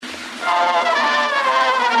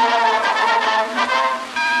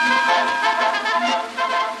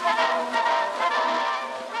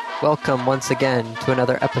Welcome once again to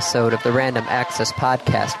another episode of the Random Access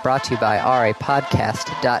Podcast, brought to you by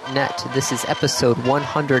rapodcast.net. This is episode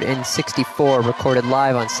 164, recorded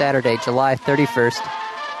live on Saturday, July 31st,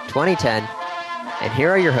 2010. And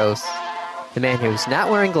here are your hosts, the man who's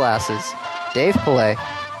not wearing glasses, Dave Pillay.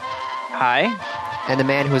 Hi. And the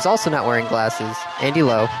man who is also not wearing glasses, Andy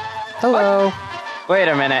Lowe. Hello. What? Wait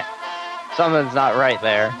a minute. Something's not right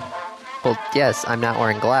there. Well, yes, I'm not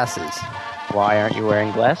wearing glasses. Why aren't you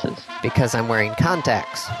wearing glasses? Because I'm wearing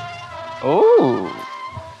contacts. Oh.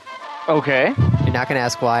 Okay. You're not going to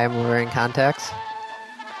ask why I'm wearing contacts?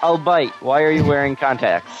 I'll bite. Why are you wearing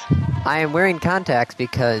contacts? I am wearing contacts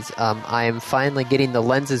because I am finally getting the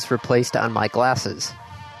lenses replaced on my glasses.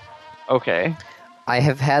 Okay. I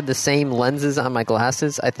have had the same lenses on my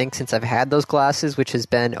glasses, I think, since I've had those glasses, which has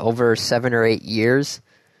been over 7 or 8 years.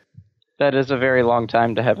 That is a very long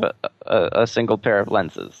time to have a single pair of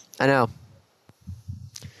lenses. I know.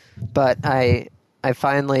 But I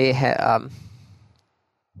finally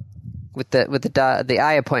with the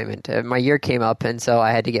eye appointment, my year came up, and so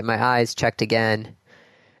I had to get my eyes checked again.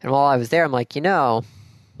 And while I was there, I'm like, they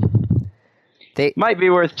might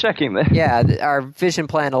be worth checking this. Yeah, our vision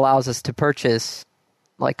plan allows us to purchase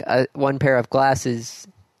like one pair of glasses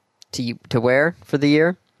to wear for the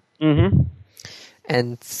year. Mm-hmm.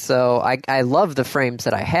 And so I love the frames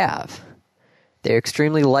that I have. They're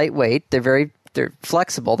extremely lightweight. They're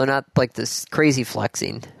flexible. They're not like this crazy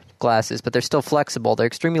flexing glasses, but they're still flexible. They're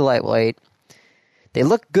extremely lightweight. They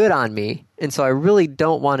look good on me, and so I really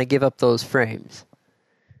don't want to give up those frames.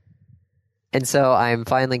 And so I'm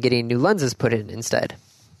finally getting new lenses put in instead.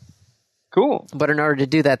 Cool. But in order to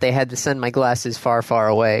do that, they had to send my glasses far, far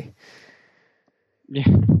away. Yeah.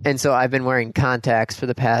 And so I've been wearing contacts for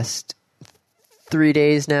the past 3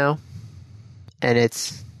 days now. And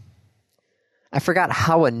I forgot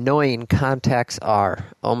how annoying contacts are.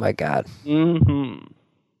 Oh my god. Mm-hmm.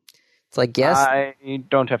 It's like, yes. I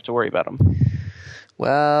don't have to worry about them.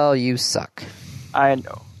 Well, you suck. I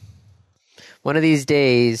know. One of these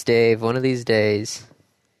days, Dave, one of these days.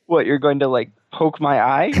 What, you're going to, poke my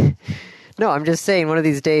eye? No, I'm just saying, one of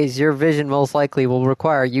these days, your vision most likely will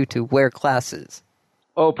require you to wear glasses.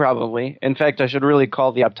 Oh, probably. In fact, I should really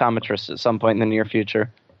call the optometrist at some point in the near future.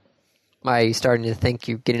 Why, are you starting to think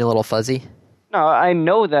you're getting a little fuzzy? No, I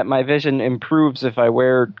know that my vision improves if I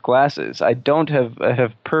wear glasses. I don't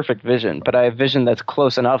have perfect vision, but I have vision that's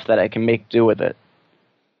close enough that I can make do with it.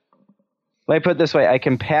 Let me put it this way, I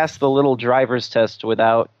can pass the little driver's test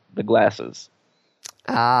without the glasses.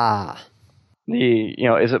 Ah.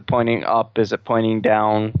 Is it pointing up? Is it pointing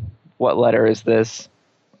down? What letter is this?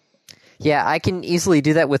 Yeah, I can easily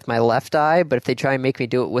do that with my left eye, but if they try and make me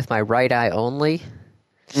do it with my right eye only...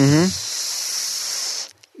 Mm-hmm.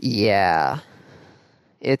 Yeah.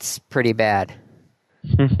 It's pretty bad.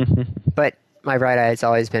 But my right eye has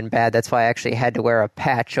always been bad. That's why I actually had to wear a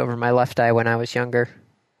patch over my left eye when I was younger.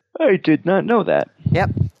 I did not know that.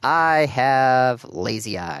 Yep. I have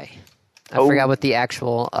lazy eye. I forgot what the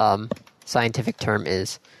actual scientific term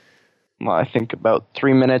is. Well, I think about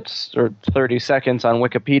 3 minutes or 30 seconds on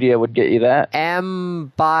Wikipedia would get you that. Amblyopia.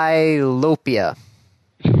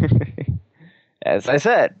 As I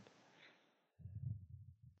said.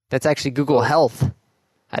 That's actually Google Health.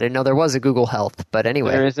 I didn't know there was a Google Health, but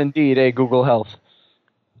anyway. There is indeed a Google Health.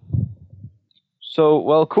 So,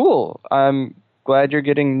 well, cool. I'm glad you're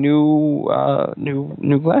getting new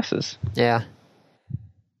glasses. Yeah.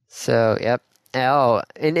 So, yep. Oh,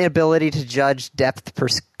 inability to judge depth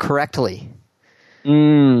correctly.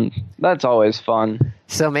 That's always fun.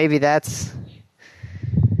 So maybe that's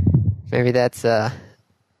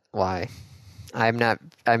why.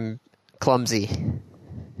 I'm clumsy.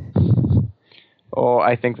 Oh,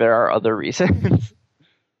 I think there are other reasons.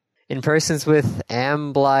 In persons with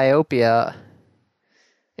amblyopia,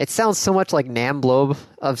 it sounds so much like Namblobe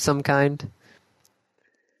of some kind.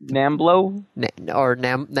 Namblo? Or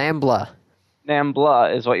Nambla.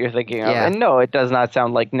 Nambla is what you're thinking of. Yeah. And no, it does not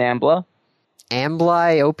sound like Nambla.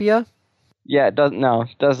 Amblyopia? Yeah, it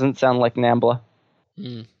doesn't sound like Nambla.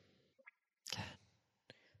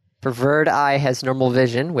 Preferred eye has normal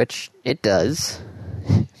vision, which it does.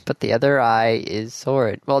 But the other eye is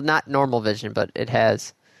horrid. Well, not normal vision, but it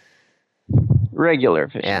has regular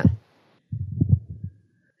vision. Yeah.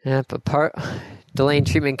 Yeah, but delaying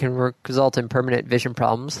treatment can result in permanent vision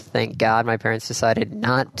problems. Thank God my parents decided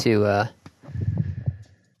not to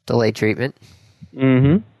delay treatment.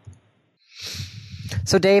 Mm-hmm.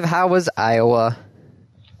 So, Dave, how was Iowa?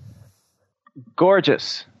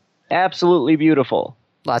 Gorgeous. Absolutely beautiful.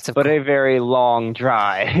 But a very long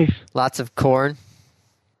drive. Lots of corn.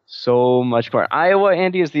 So much corn. Iowa,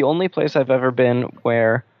 Andy, is the only place I've ever been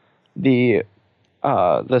where the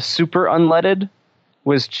super unleaded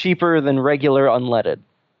was cheaper than regular unleaded.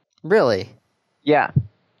 Really? Yeah,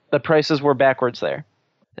 the prices were backwards there.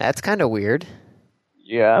 That's kind of weird.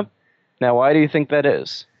 Yeah. Now, why do you think that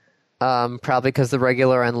is? Probably because the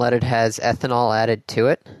regular unleaded has ethanol added to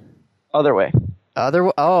it. Other way.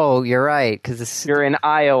 Oh, you're right. Because You're in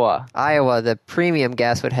Iowa. The premium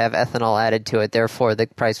gas would have ethanol added to it. Therefore, the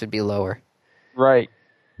price would be lower. Right.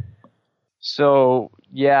 So,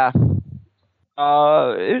 yeah.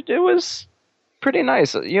 It was pretty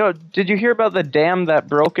nice. Did you hear about the dam that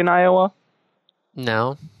broke in Iowa?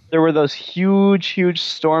 No. There were those huge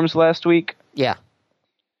storms last week. Yeah.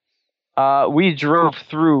 We drove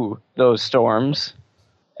through those storms,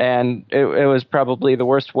 and it was probably the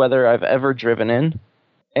worst weather I've ever driven in.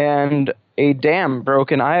 And a dam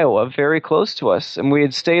broke in Iowa very close to us, and we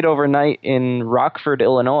had stayed overnight in Rockford,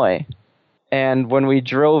 Illinois. And when we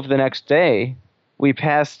drove the next day, we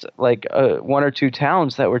passed like one or two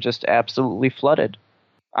towns that were just absolutely flooded.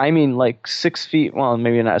 I mean, like 6 feet, well,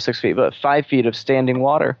 maybe not 6 feet, but 5 feet of standing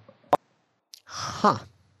water. Huh.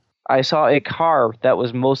 I saw a car that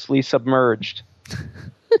was mostly submerged.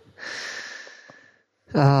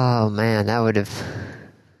 Oh, man, that would have...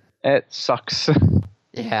 It sucks.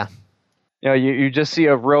 Yeah. You just see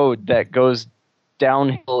a road that goes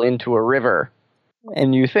downhill into a river,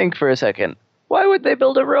 and you think for a second, why would they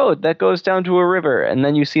build a road that goes down to a river? And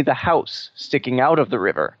then you see the house sticking out of the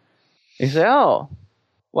river. You say, oh,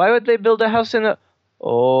 why would they build a house in the...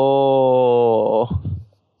 Oh...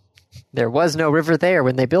 There was no river there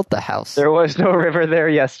when they built the house. There was no river there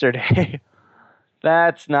yesterday.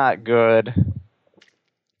 That's not good.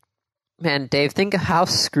 Man, Dave, think of how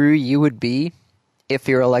screwy you would be if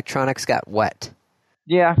your electronics got wet.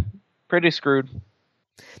 Yeah, pretty screwed.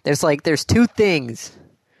 There's two things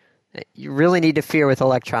that you really need to fear with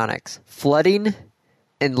electronics. Flooding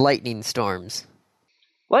and lightning storms.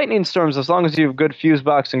 Lightning storms, as long as you have good fuse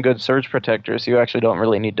box and good surge protectors, you actually don't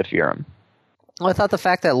really need to fear them. Well, I thought the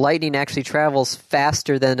fact that lightning actually travels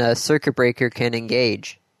faster than a circuit breaker can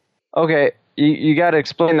engage. Okay, you got to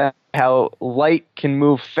explain that, how light can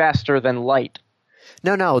move faster than light.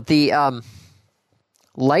 No, the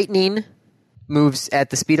lightning moves at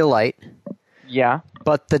the speed of light. Yeah.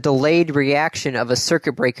 But the delayed reaction of a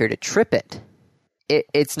circuit breaker to trip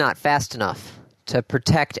it's not fast enough to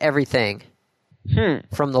protect everything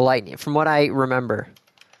from the lightning, from what I remember.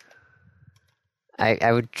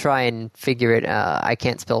 I would try and figure it. I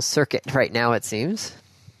can't spell circuit right now, it seems.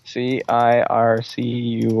 CIRCUIT?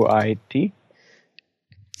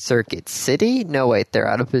 Circuit City? No, wait, they're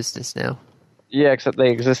out of business now. Yeah, except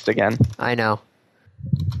they exist again. I know.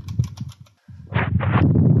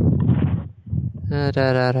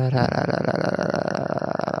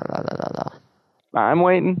 I'm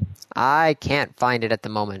waiting. I can't find it at the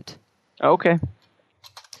moment. Okay.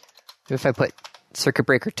 If I put circuit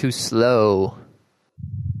breaker too slow.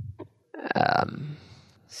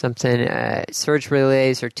 Something, surge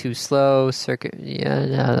relays are too slow,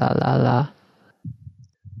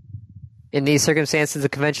 In these circumstances, the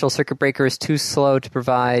conventional circuit breaker is too slow to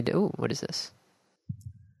provide... Ooh, what is this?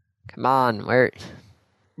 Come on, where...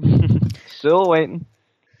 Still waiting.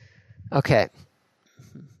 Okay.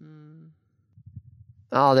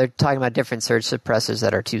 Oh, they're talking about different surge suppressors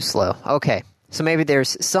that are too slow. Okay, so maybe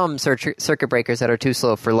there's some circuit breakers that are too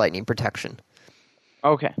slow for lightning protection.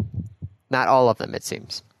 Okay. Not all of them, it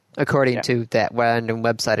seems. According to that random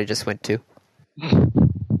website I just went to.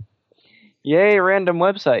 Yay, random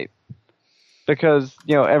website. Because,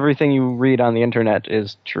 everything you read on the internet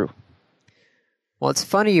is true. Well, it's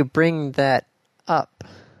funny you bring that up.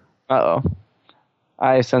 Uh-oh.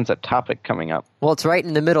 I sense a topic coming up. Well, it's right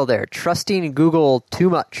in the middle there. Trusting Google too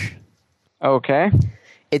much. Okay.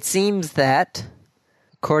 It seems that,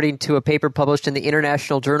 according to a paper published in the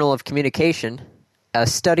International Journal of Communication, a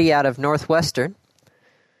study out of Northwestern,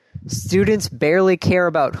 students barely care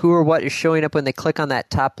about who or what is showing up when they click on that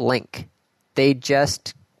top link. They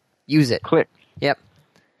just use it. Click. Yep.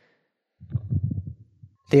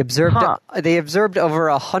 They observed over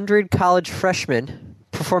 100 college freshmen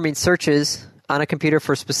performing searches on a computer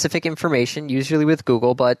for specific information, usually with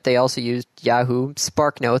Google, but they also used Yahoo,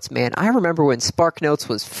 SparkNotes. Man, I remember when SparkNotes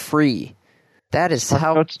was free. That is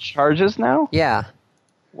how... SparkNotes charges now? Yeah.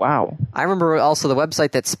 Wow. I remember also the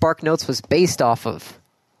website that SparkNotes was based off of.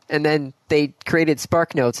 And then they created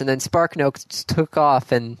SparkNotes, and then SparkNotes took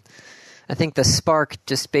off, and I think the Spark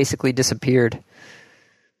just basically disappeared.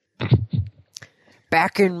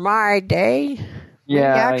 Back in my day, we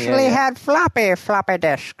actually had floppy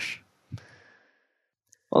disks.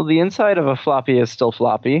 Well, the inside of a floppy is still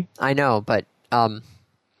floppy. I know, but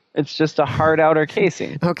It's just a hard outer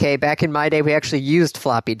casing. Okay, back in my day, we actually used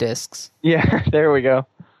floppy disks. Yeah, there we go.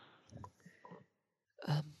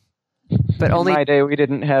 But only In my day, we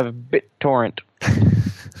didn't have BitTorrent.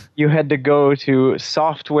 You had to go to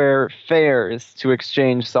software fairs to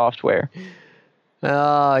exchange software.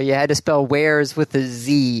 Oh, you had to spell wares with a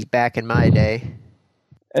Z back in my day.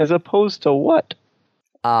 As opposed to what?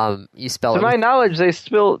 You spell To it. my knowledge, they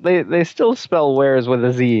still spell wares with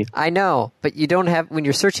a Z. I know, but you don't have when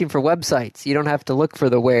you're searching for websites. You don't have to look for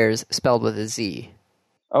the wares spelled with a Z.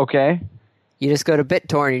 Okay. You just go to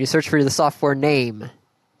BitTorrent. You search for the software name.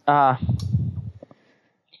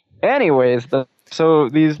 Anyways, so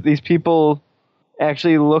these people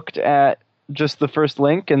actually looked at just the first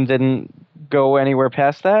link and didn't go anywhere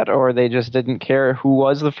past that, or they just didn't care who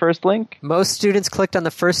was the first link? Most students clicked on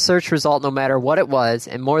the first search result no matter what it was,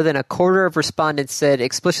 and more than a quarter of respondents said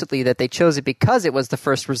explicitly that they chose it because it was the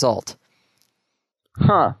first result.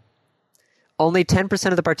 Huh. Only 10%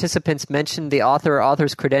 of the participants mentioned the author or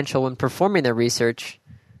author's credential when performing their research,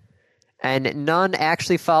 and none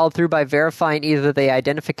actually followed through by verifying either the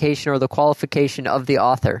identification or the qualification of the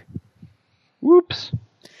author. Whoops.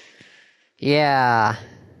 Yeah.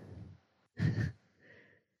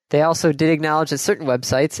 They also did acknowledge that certain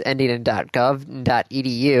websites ending in .gov and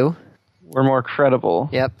 .edu. We're more credible.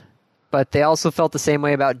 Yep. But they also felt the same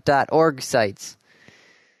way about .org sites.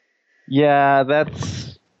 Yeah,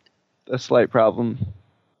 that's a slight problem.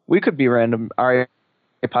 We could be random.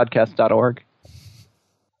 rapodcast.org.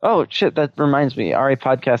 Oh, shit, that reminds me.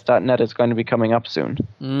 rapodcast.net is going to be coming up soon.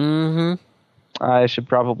 Mm-hmm. I should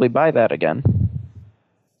probably buy that again.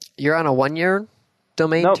 You're on a 1-year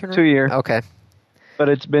domain Nope, term? 2 year. Okay. But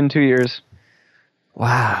it's been 2 years.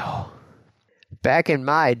 Wow. Back in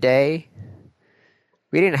my day,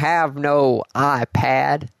 we didn't have no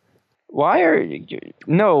iPad. Why are you...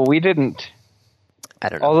 No, we didn't. I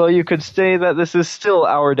don't know. Although you could say that this is still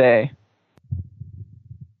our day.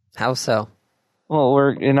 How so? Well,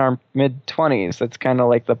 we're in our mid-20s. That's kind of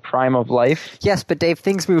like the prime of life. Yes, but Dave,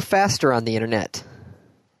 things move faster on the internet.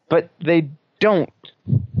 But they don't.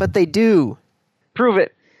 But they do. Prove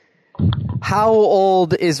it. How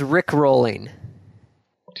old is Rick rolling?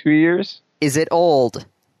 2 years? Is it old?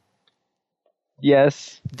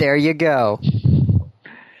 Yes. There you go.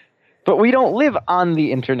 But we don't live on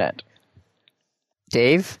the internet.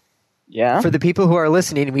 Dave, Yeah? for the people who are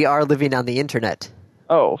listening, we are living on the internet.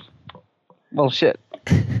 Oh. Well, shit.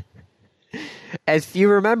 As you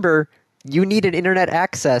remember, you need an internet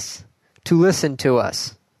access to listen to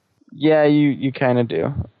us. Yeah, you kind of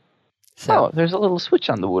do. So, Oh, there's a little switch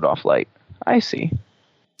on the wood-off light. I see.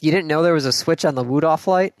 you didn't know there was a switch on the Wood-off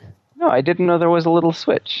light? No, I didn't know there was a little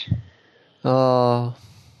switch. Oh,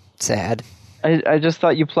 sad. I just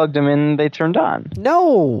thought you plugged them in and they turned on.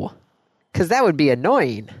 No, because that would be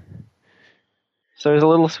annoying. So there's a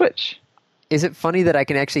little switch. Is it funny that I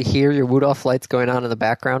can actually hear your Wood-off lights going on in the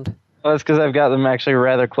background? Well, that's because I've got them actually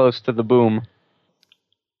rather close to the boom.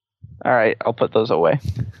 All right, I'll put those away.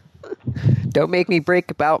 Don't make me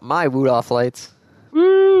break about my Wood-off lights.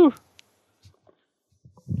 Woo!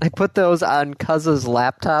 I put those on Cuzza's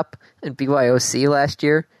laptop in BYOC last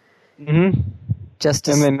year. Mm-hmm. Just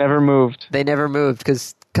to And they never moved. they never moved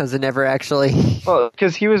because Cuzza never actually... Well,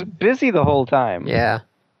 because he was busy the whole time. Yeah.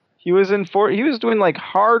 He was he was doing like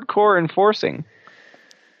hardcore enforcing.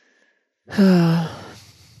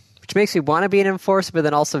 Which makes me want to be an enforcer, but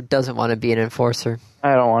then also doesn't want to be an enforcer.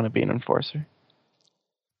 I don't want to be an enforcer.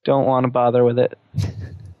 Don't want to bother with it.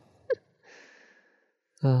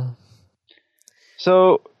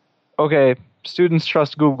 So, okay, students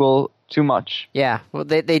trust Google too much. Yeah, well,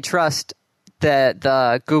 they trust that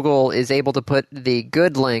the Google is able to put the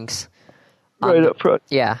good links on Right the, up front.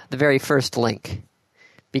 Yeah, the very first link.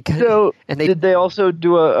 Because So, and did they also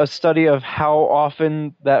do a study of how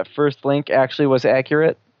often that first link actually was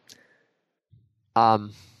accurate? I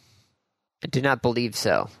do not believe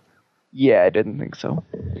so. Yeah, I didn't think so.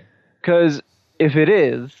 Because if it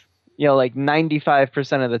is, like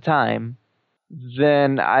 95% of the time,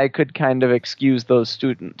 then I could kind of excuse those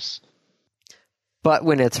students. But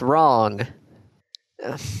when it's wrong,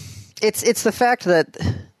 it's the fact that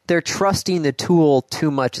they're trusting the tool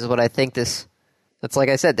too much is what I think this... That's like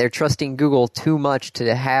I said, they're trusting Google too much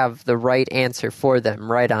to have the right answer for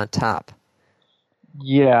them right on top.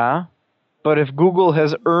 Yeah, but if Google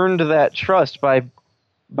has earned that trust by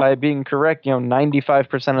being correct,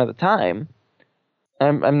 95% of the time,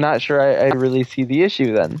 I'm not sure I really see the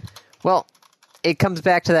issue then. Well, it comes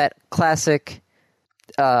back to that classic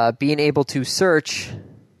being able to search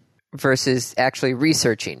versus actually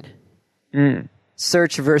researching.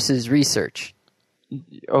 Search versus research.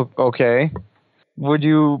 Okay. Would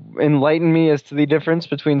you enlighten me as to the difference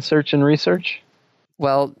between search and research?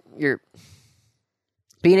 Well, you're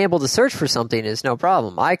being able to search for something is no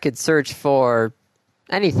problem. I could search for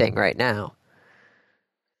anything right now.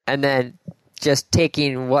 And then just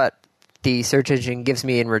taking what the search engine gives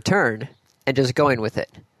me in return and just going with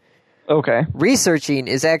it. Okay. Researching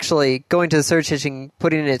is actually going to the search engine,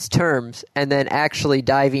 putting in its terms, and then actually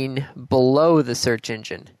diving below the search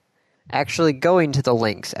engine. Actually going to the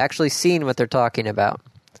links, actually seeing what they're talking about.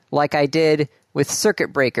 Like I did with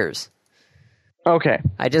circuit breakers. Okay.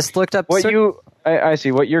 I just looked up... I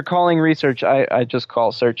see. What you're calling research, I just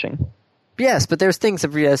call searching. Yes, but there's things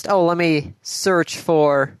that just, let me search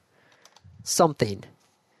for something.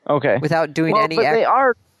 Okay. Without doing any...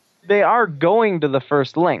 But they are going to the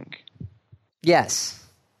first link. Yes.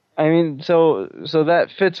 I mean, so that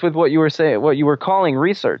fits with what you were saying, what you were calling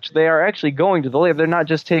research. They are actually going to the link. They're not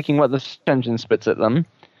just taking what the search engine spits at them,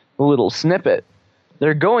 a little snippet.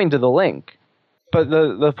 They're going to the link. But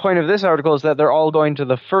the point of this article is that they're all going to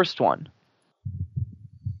the first one.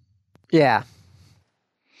 Yeah.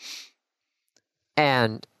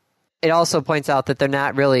 And it also points out that they're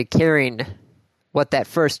not really caring what that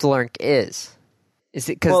first link is. Is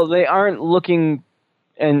it 'cause... Well, they aren't looking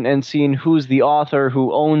and seeing who's the author,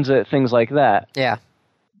 who owns it, things like that. Yeah.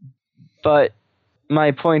 But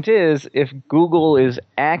my point is, if Google is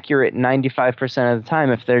accurate 95% of the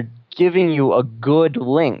time, if they're giving you a good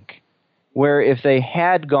link, where if they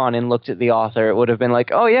had gone and looked at the author, it would have been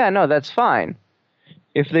like, oh yeah, no, that's fine.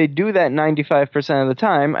 If they do that 95% of the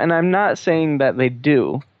time, and I'm not saying that they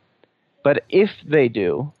do, but if they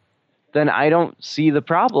do, then I don't see the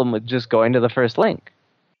problem with just going to the first link.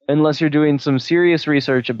 Unless you're doing some serious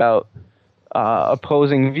research about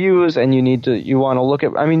opposing views and you want to look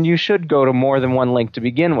at... I mean, you should go to more than one link to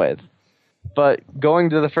begin with. But going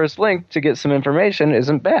to the first link to get some information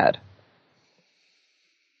isn't bad.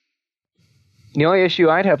 The only issue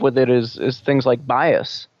I'd have with it is things like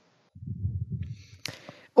bias.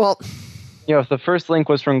 Well... if the first link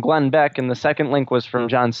was from Glenn Beck and the second link was from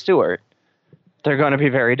Jon Stewart, they're going to be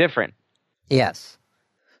very different. Yes.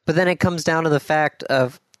 But then it comes down to the fact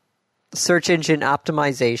of search engine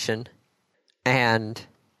optimization and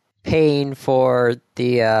paying for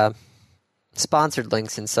the sponsored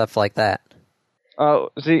links and stuff like that. Oh,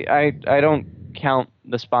 see, I don't count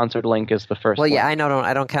the sponsored link as the first link. Well, yeah,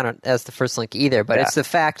 I don't count it as the first link either, but it's the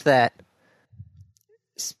fact that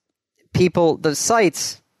the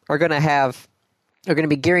sites are going to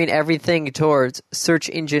be gearing everything towards search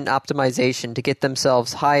engine optimization to get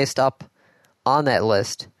themselves highest up on that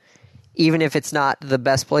list, even if it's not the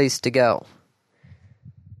best place to go.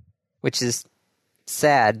 Which is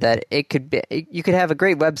sad that it could be. You could have a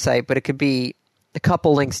great website, but it could be a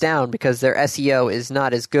couple links down because their SEO is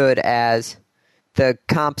not as good as the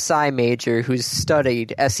comp sci major who's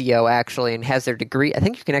studied SEO actually and has their degree. I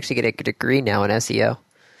think you can actually get a degree now in SEO,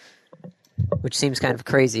 which seems kind of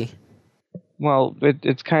crazy. Well,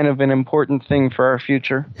 it's kind of an important thing for our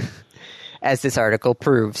future. As this article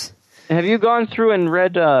proves. Have you gone through and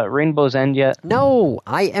read Rainbow's End yet? No,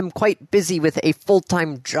 I am quite busy with a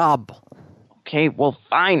full-time job. Okay, well,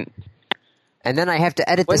 fine. And then I have to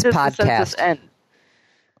edit this podcast. When does the census end?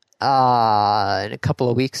 In a couple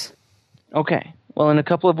of weeks. Okay. Well, in a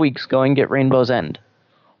couple of weeks, go and get Rainbow's End.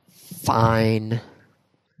 Fine.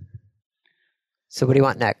 So what do you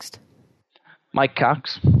want next? Mike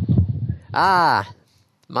Cox.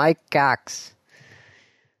 Mike Cox.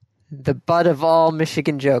 The butt of all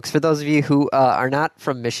Michigan jokes. For those of you who are not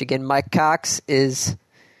from Michigan, Mike Cox is...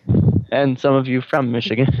 And some of you from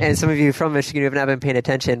Michigan. And some of you from Michigan who have not been paying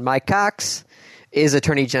attention. Mike Cox is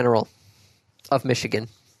Attorney General of Michigan.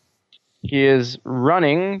 He is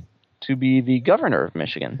running to be the governor of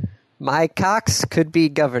Michigan. Mike Cox could be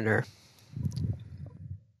governor.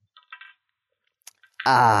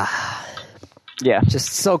 Yeah. Just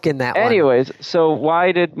soak in that one. Anyways, so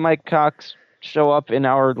why did Mike Cox show up in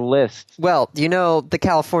our list? Well, you know the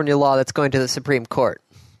California law that's going to the Supreme Court.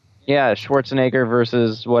 Yeah, Schwarzenegger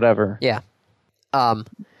versus whatever. Yeah. The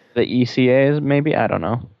ECAs, maybe? I don't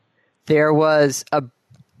know. There was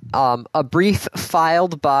a brief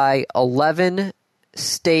filed by 11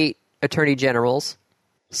 state attorney generals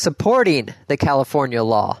supporting the California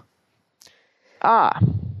law.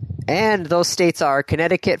 And those states are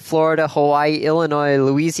Connecticut, Florida, Hawaii, Illinois,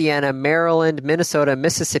 Louisiana, Maryland, Minnesota,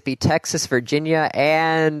 Mississippi, Texas, Virginia,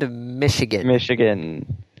 and Michigan.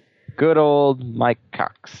 Michigan. Good old Mike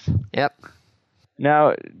Cox. Yep.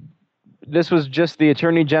 Now, this was just the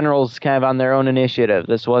attorney generals kind of on their own initiative.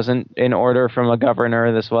 This wasn't an order from a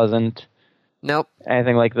governor. This wasn't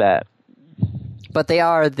anything like that. But they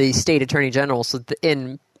are the state attorney generals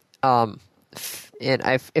in and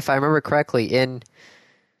if I remember correctly, in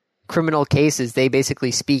criminal cases, they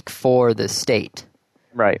basically speak for the state.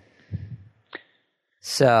 Right.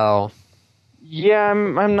 So, yeah,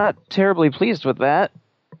 I'm not terribly pleased with that.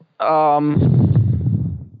 I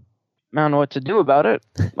don't know what to do about it,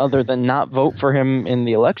 other than not vote for him in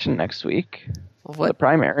the election next week, the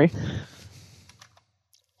primary.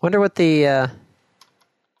 Wonder what the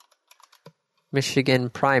Michigan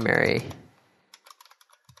primary.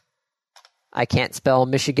 I can't spell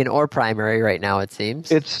Michigan or primary right now, it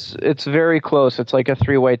seems. It's very close. It's like a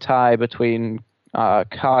three-way tie between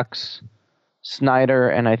Cox, Snyder,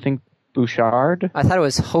 and I think Bouchard. I thought it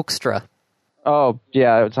was Hoekstra. Oh,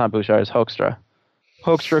 yeah, it's not Bouchard, it's Hoekstra.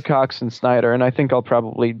 Hoekstra, Cox, and Snyder, and I think I'll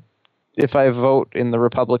probably, if I vote in the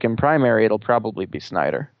Republican primary, it'll probably be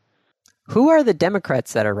Snyder. Who are the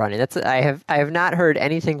Democrats that are running? I have not heard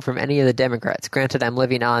anything from any of the Democrats. Granted, I'm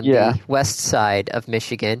living on the west side of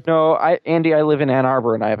Michigan. No, Andy, I live in Ann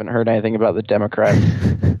Arbor, and I haven't heard anything about the Democrats.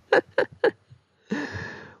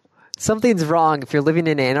 Something's wrong if you're living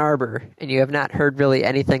in Ann Arbor and you have not heard really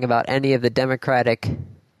anything about any of the Democratic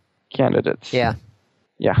candidates. Yeah.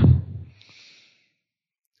 Yeah.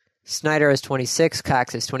 Snyder has 26,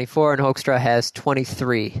 Cox has 24, and Hoekstra has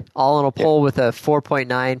 23. All in a poll with a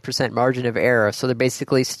 4.9% margin of error, so they're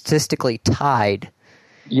basically statistically tied.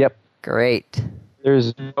 Yep. Great.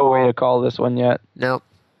 There's no way to call this one yet. Nope.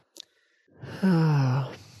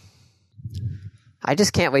 I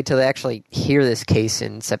just can't wait till they actually hear this case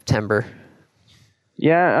in September.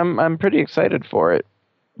 Yeah, I'm pretty excited for it.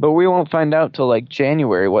 But we won't find out till like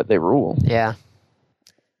January what they rule. Yeah.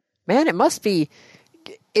 Man, it must be...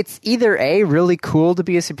 It's either A, really cool to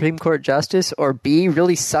be a Supreme Court justice, or B,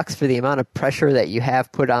 really sucks for the amount of pressure that you have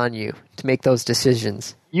put on you to make those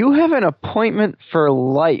decisions. You have an appointment for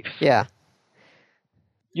life. Yeah.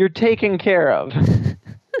 You're taken care of.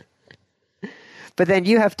 But then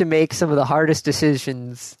you have to make some of the hardest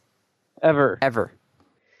decisions ever.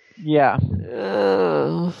 Yeah.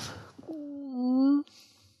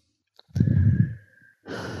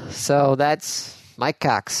 So that's Mike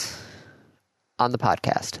Cox on the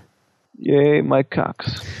podcast. Yay, Mike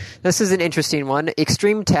Cox. This is an interesting one.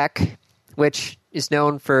 Extreme Tech, which is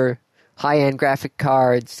known for high-end graphic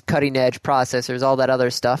cards, cutting-edge processors, all that other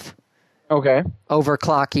stuff. Okay.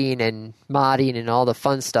 Overclocking and modding and all the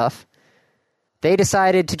fun stuff. They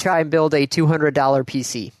decided to try and build a $200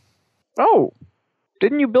 PC. Oh.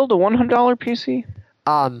 Didn't you build a $100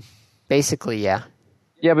 PC? Basically, yeah.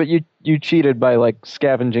 Yeah, but you cheated by like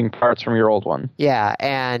scavenging parts from your old one. Yeah,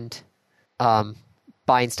 and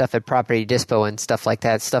buying stuff at Property Dispo and stuff like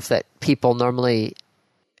that, stuff that people normally...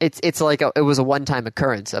 It's like it was a one-time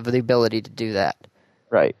occurrence of the ability to do that.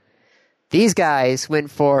 Right. These guys went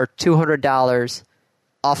for $200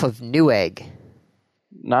 off of Newegg.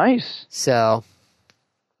 Nice. So...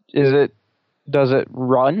 Does it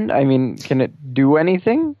run? I mean, can it do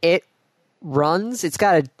anything? It runs. It's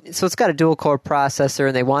got a dual core processor,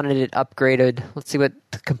 and they wanted it upgraded. Let's see what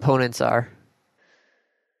the components are.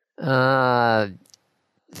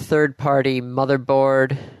 Third party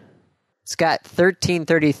motherboard. It's got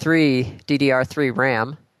 1333 DDR3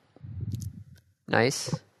 RAM.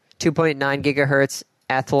 Nice. 2.9 gigahertz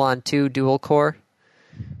Athlon 2 dual core.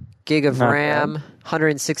 Gig of RAM.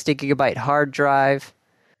 160 gigabyte hard drive.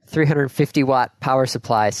 350 watt power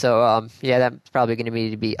supply. So, that's probably going to need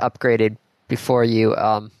to be upgraded before you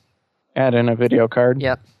add in a video card.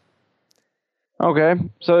 Yep. Okay,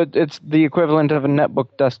 so it's the equivalent of a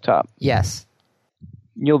netbook desktop. Yes.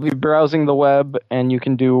 You'll be browsing the web, and you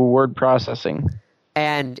can do word processing.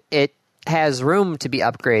 And it has room to be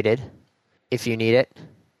upgraded if you need it,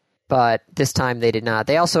 but this time they did not.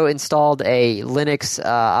 They also installed a Linux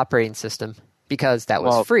operating system because that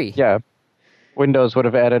was free. Yeah. Windows would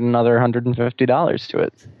have added another $150 to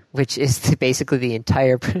it. Which is basically the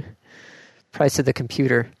entire price of the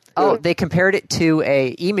computer. Oh, they compared it to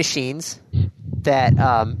a eMachines that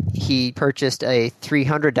he purchased a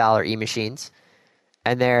 $300 eMachines.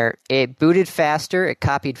 And it booted faster, it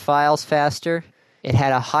copied files faster, it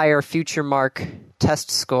had a higher FutureMark test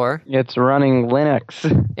score. It's running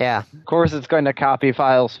Linux. Yeah. Of course it's going to copy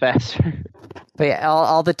files faster. But yeah,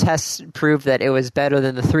 all the tests proved that it was better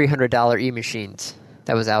than the $300 eMachines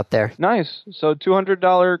that was out there. Nice. So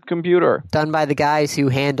 $200 computer. Done by the guys who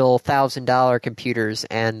handle $1,000 computers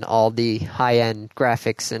and all the high-end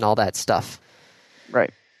graphics and all that stuff.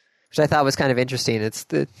 Right. Which I thought was kind of interesting. It's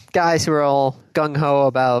the guys who are all gung-ho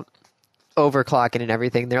about overclocking and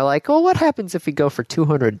everything. They're like, well, what happens if we go for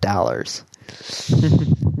 $200?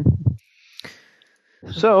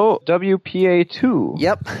 So, WPA2.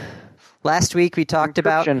 Yep. Last week we talked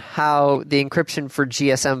about Encryption. how the encryption for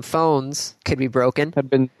GSM phones could be broken. Had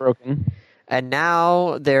been broken. And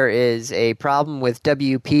now there is a problem with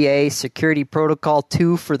WPA Security Protocol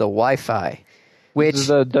 2 for the Wi-Fi. Which Is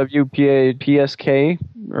the WPA PSK,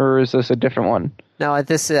 or is this a different one? no, I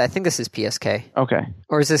think this is PSK. Okay.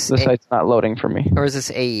 Or is this The site's not loading for me. or is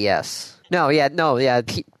this AES? No,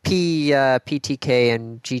 PTK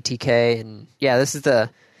and GTK and yeah, this is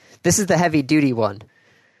the heavy duty one.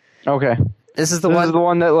 Okay. This is the This one. is the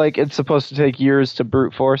one that, like, it's supposed to take years to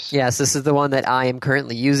brute force? Yes, this is the one that I am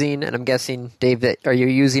currently using, and I'm guessing, Dave, that are you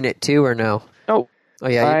using it too or no? No. Oh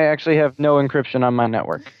yeah, I actually have no encryption on my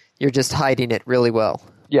network. you're just hiding it really well.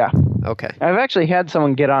 Yeah. Okay. I've actually had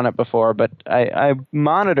someone get on it before, but I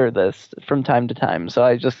monitor this from time to time, so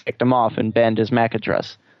I just kicked him off and banned his MAC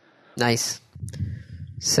address. Nice.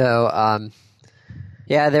 So,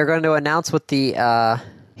 yeah, they're going to announce what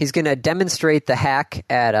he's going to demonstrate the hack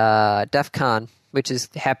at DEF CON, which is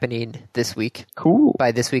happening this week. Cool.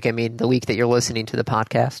 By this week, I mean the week that you're listening to the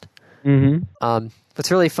podcast. Mm-hmm. What's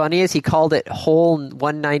really funny is he called it Hole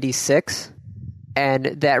 196, and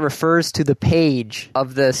that refers to the page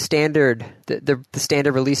of the standard, the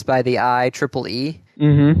standard released by the IEEE.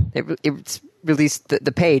 Mm-hmm. It's released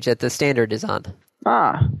the page that the standard is on.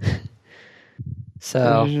 Ah.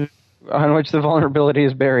 So, On which the vulnerability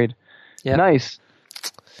is buried. yeah. Nice.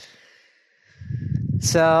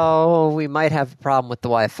 So we might have a problem with the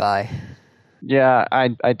Wi-Fi. Yeah,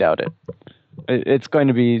 I doubt it. It's going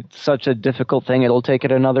to be such a difficult thing. It'll take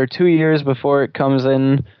it another 2 years before it comes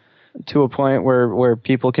in to a point where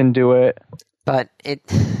people can do it. But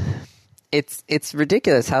it's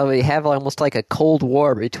ridiculous how we have almost like a Cold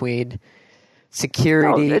War between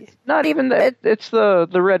security. No, it's not even that. It's the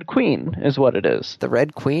Red Queen is what it is. The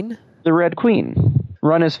Red Queen? The Red Queen.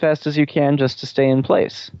 Run as fast as you can just to stay in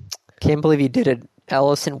place. Can't believe you did an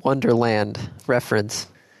Alice in Wonderland reference.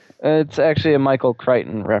 It's actually a Michael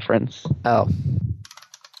Crichton reference. Oh.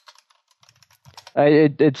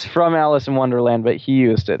 It's from Alice in Wonderland, but he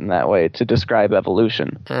used it in that way to describe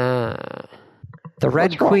evolution. The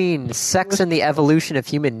Red What's wrong? Queen, sex and the evolution of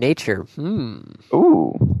human nature.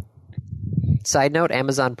 Ooh. Side note,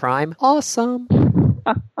 Amazon Prime. Awesome.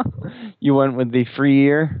 You went with the free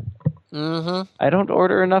year? Mm-hmm. I don't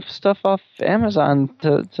order enough stuff off Amazon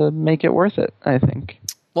to make it worth it, I think.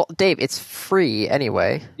 Well, Dave, it's free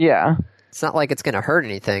anyway. Yeah, It's not like it's going to hurt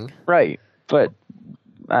anything. right. But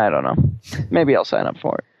I don't know. Maybe I'll sign up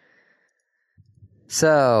for it.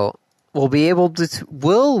 So,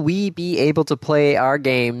 will we be able to play our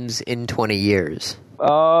games in 20 years?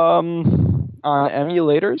 On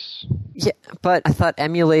emulators? Yeah, but I thought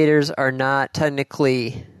emulators are not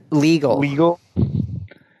technically legal. Legal?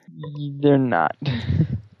 They're not.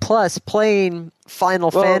 Plus, playing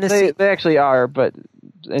Final Well, Fantasy. they actually are, but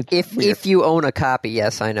it's weird. If you own a copy,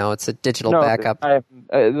 yes, I know it's a digital backup.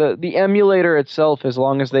 The emulator itself, as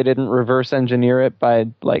long as they didn't reverse engineer it by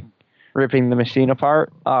like ripping the machine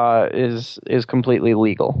apart, is completely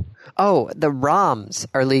legal. Oh, the ROMs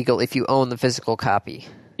are legal if you own the physical copy.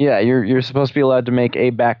 Yeah, you're supposed to be allowed to make a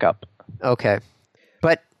backup. Okay.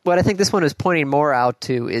 But what I think this one is pointing more out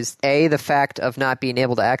to is, A, the fact of not being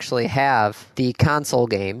able to actually have the console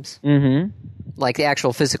games, like the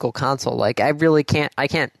actual physical console. Like, I don't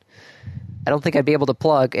think I'd be able to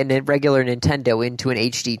plug a regular Nintendo into an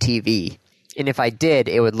HD TV. And if I did,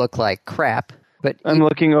 it would look like crap. But I'm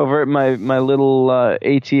looking over at my little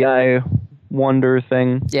ATI Wonder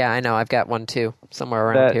thing yeah, I know. I've got one too, somewhere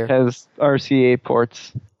around that here. has RCA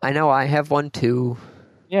ports. I know I have one too.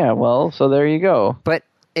 Yeah, well, so there you go. But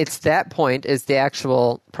it's that point is the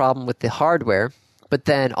actual problem with the hardware. But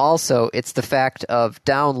then also it's the fact of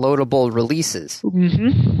downloadable releases.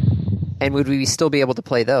 And would we still be able to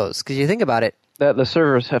play those? Because you think about it. That the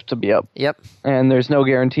servers have to be up. Yep. And there's no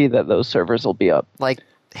guarantee that those servers will be up. Like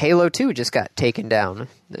Halo 2 just got taken down.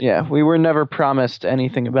 Yeah, we were never promised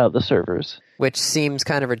anything about the servers. Which seems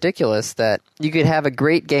kind of ridiculous that you could have a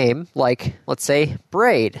great game like, let's say,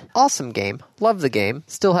 Braid. Awesome game. Love the game.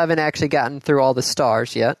 Still haven't actually gotten through all the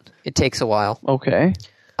stars yet. It takes a while. Okay.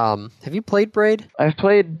 Have you played Braid? I've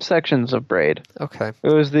played sections of Braid. Okay.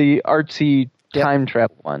 It was the artsy Yep. time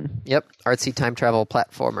travel one. Yep. Artsy time travel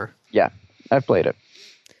platformer. Yeah, I've played it.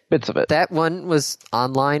 Bits of it. That one was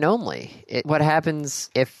online only. What happens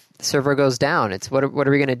if the server goes down? It's what are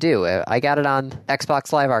we going to do? I got it on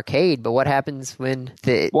Xbox Live Arcade, but what happens when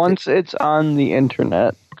Once it's on the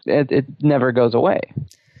internet, it never goes away.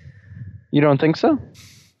 You don't think so?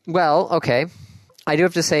 Well, okay. I do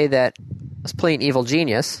have to say that I was playing Evil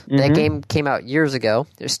Genius. That game came out years ago.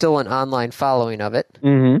 There's still an online following of it.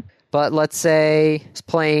 Mm-hmm. But let's say it's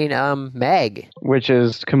playing Mag. Which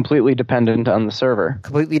is completely dependent on the server.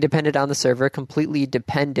 Completely dependent on the server, completely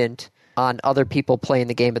dependent on other people playing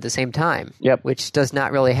the game at the same time. Yep. Which does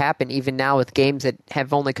not really happen even now with games that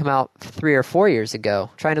have only come out 3 or 4 years ago.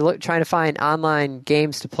 Trying to find online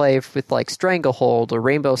games to play with like Stranglehold or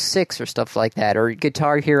Rainbow Six or stuff like that, or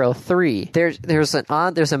Guitar Hero 3.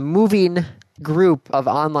 There's a moving group of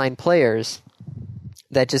online players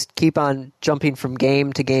that just keep on jumping from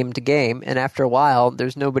game to game to game, and after a while,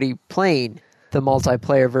 there's nobody playing the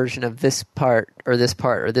multiplayer version of this part or this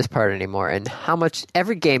part or this part anymore. And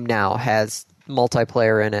every game now has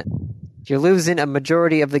multiplayer in it. You're losing a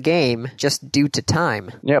majority of the game just due to time.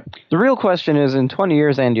 Yep. The real question is, in 20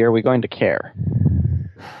 years, Andy, are we going to care?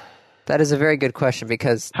 That is a very good question,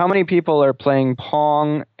 because how many people are playing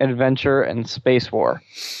Pong, Adventure, and Space War?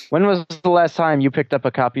 When was the last time you picked up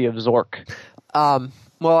a copy of Zork?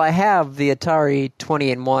 Well, I have the Atari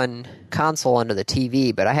 20-in-1 console under the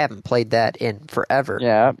TV, but I haven't played that in forever.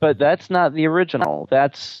 Yeah, but that's not the original.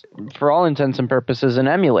 That's, for all intents and purposes, an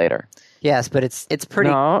emulator. Yes, but it's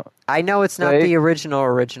pretty... No, I know it's not the original.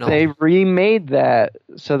 They remade that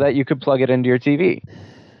so that you could plug it into your TV.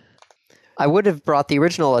 I would have brought the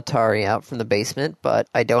original Atari out from the basement, but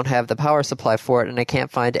I don't have the power supply for it, and I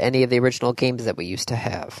can't find any of the original games that we used to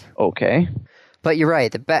have. Okay. But you're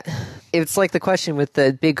right. It's like the question with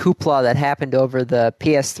the big hoopla that happened over the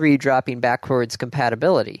PS3 dropping backwards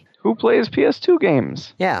compatibility. Who plays PS2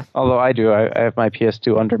 games? Yeah. Although I do. I have my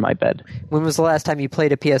PS2 under my bed. When was the last time you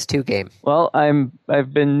played a PS2 game? Well,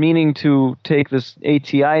 I've been meaning to take this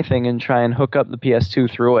ATI thing and try and hook up the PS2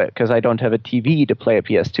 through it, because I don't have a TV to play a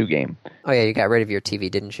PS2 game. Oh yeah, you got rid of your TV,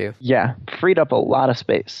 didn't you? Yeah. Freed up a lot of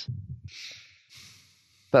space.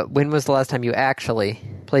 But when was the last time you actually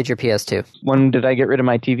played your PS2? When did I get rid of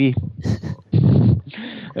my TV?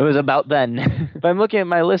 It was about then. But I'm looking at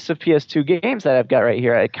my list of PS2 games that I've got right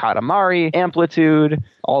here. Katamari, Amplitude,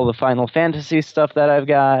 all the Final Fantasy stuff that I've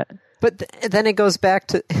got. But then it goes back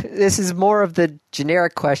to, this is more of the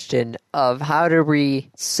generic question of how do we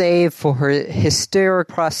save for historic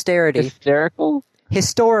posterity. Hysterical?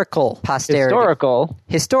 Historical posterity. Historical?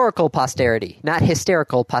 Historical posterity, not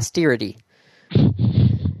hysterical posterity.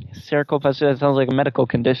 Hysterical posterity sounds like a medical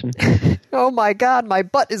condition. Oh my god, my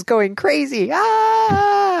butt is going crazy.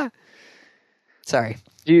 Ah! Sorry.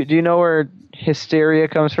 Do you know where hysteria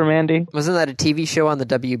comes from, Andy? Wasn't that a TV show on the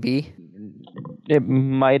WB? It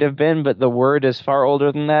might have been, but the word is far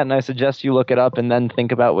older than that, and I suggest you look it up and then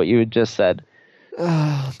think about what you had just said.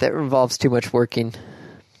 Oh, that involves too much working.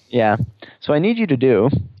 Yeah. So I need you to do...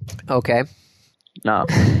 Okay. No.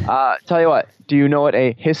 Tell you what. Do you know what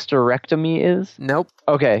a hysterectomy is? Nope.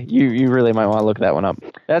 Okay. You really might want to look that one up.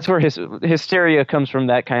 That's where hysteria comes from,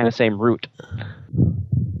 that kind of same root.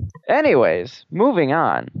 Anyways, moving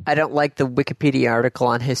on. I don't like the Wikipedia article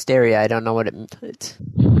on hysteria. I don't know what it means.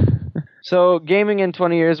 So, gaming in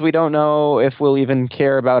 20 years, we don't know if we'll even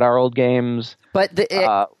care about our old games. But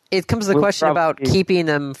it comes to the question about keeping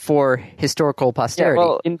them for historical posterity. Yeah,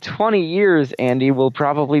 well, in 20 years, Andy, we'll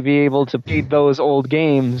probably be able to beat those old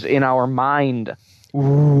games in our mind.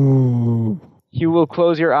 Ooh. You will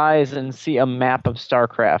close your eyes and see a map of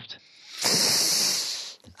StarCraft.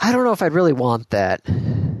 I don't know if I'd really want that.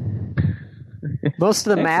 Most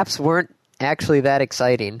of the maps weren't actually that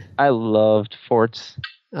exciting. I loved Forts.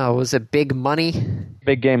 Oh, was it Big Money?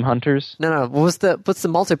 Big Game Hunters? No. What's the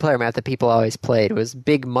multiplayer map that people always played? It was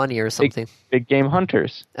Big Money or something. Big Game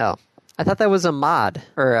Hunters. Oh. I thought that was a mod.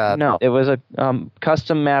 No, it was a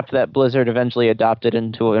custom map that Blizzard eventually adopted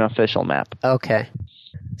into an official map. Okay.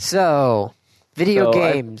 So, video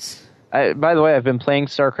games. By the way, I've been playing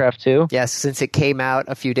StarCraft 2. Yes, since it came out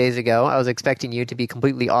a few days ago. I was expecting you to be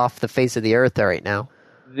completely off the face of the earth right now.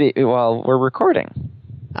 Well, we're recording.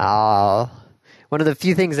 One of the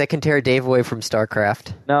few things that can tear Dave away from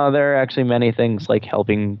StarCraft. No, there are actually many things, like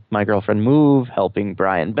helping my girlfriend move, helping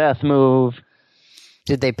Brian Beth move.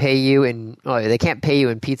 Did they pay you in... Oh, they can't pay you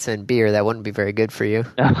in pizza and beer. That wouldn't be very good for you.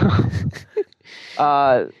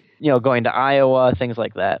 Going to Iowa, things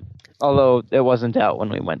like that. Although it wasn't out when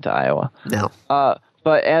we went to Iowa. No.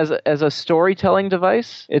 But as a storytelling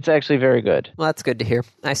device, it's actually very good. Well, that's good to hear.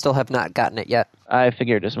 I still have not gotten it yet. I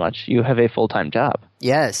figured as much. You have a full-time job.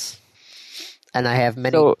 Yes. And I have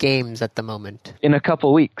many games at the moment. In a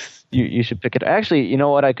couple weeks, you should pick it. Actually, you know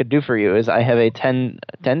what I could do for you is I have a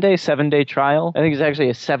 10-day, 7-day trial. I think it's actually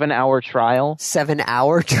a 7-hour trial.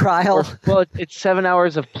 7-hour trial? Well, it's 7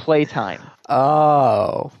 hours of playtime.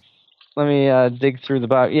 Oh. Let me dig through the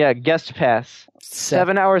box. Yeah, guest pass.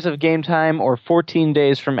 7 hours of game time or 14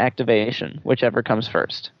 days from activation, whichever comes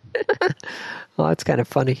first. Well, that's kind of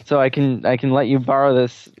funny. So I can let you borrow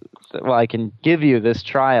this well, I can give you this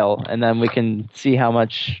trial, and then we can see how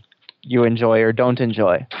much you enjoy or don't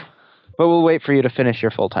enjoy. But we'll wait for you to finish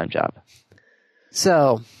your full-time job.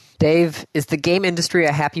 So, Dave, is the game industry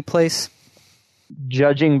a happy place?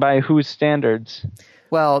 Judging by whose standards?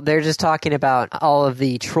 Well, they're just talking about all of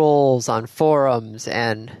the trolls on forums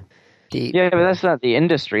and the... Yeah, but that's not the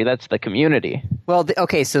industry, that's the community. Well,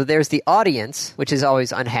 okay, so there's the audience, which is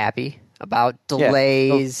always unhappy about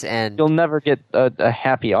delays and... You'll never get a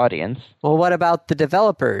happy audience. Well, what about the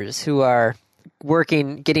developers who are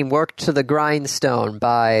getting worked to the grindstone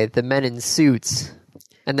by the men in suits?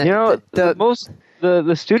 And then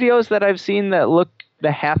the studios that I've seen that look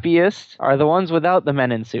the happiest are the ones without the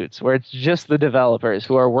men in suits, where it's just the developers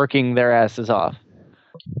who are working their asses off.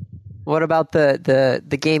 What about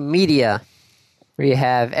the game media, where you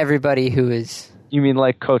have everybody who is... You mean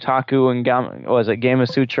like Kotaku and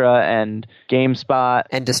Gamasutra and GameSpot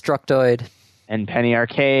and Destructoid and Penny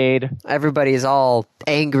Arcade? Everybody is all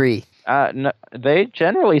angry. No, they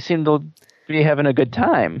generally seem to be having a good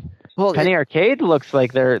time. Well, Penny Arcade looks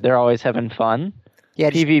like they're always having fun. Yeah,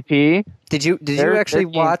 PvP. Did you actually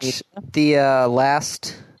watch the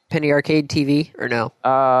last Penny Arcade TV or no?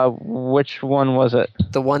 Which one was it?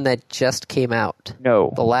 The one that just came out.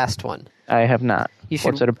 No, the last one. I have not.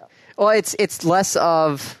 What's it about? Well, it's less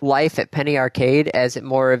of life at Penny Arcade as it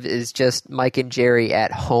more of is just Mike and Jerry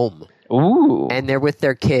at home. Ooh, and they're with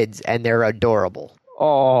their kids and they're adorable.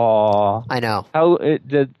 Oh, I know. How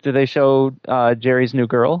did they show Jerry's new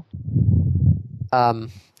girl? I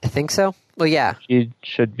think so. Well, yeah. She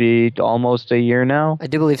should be almost a year now. I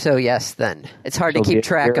do believe so, yes, then. It's hard to keep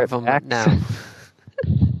track of them now.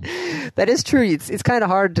 That is true. It's kind of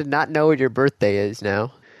hard to not know what your birthday is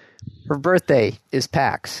now. Her birthday is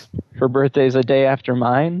PAX. Her birthday is a day after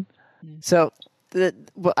mine? So,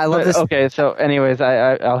 I love this. Okay, so anyways,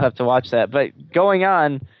 I'll have to watch that. But going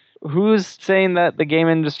on, who's saying that the game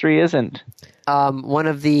industry isn't? One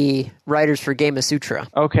of the writers for Gamasutra.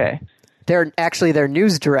 Okay. They're actually their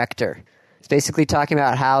news director. It's basically talking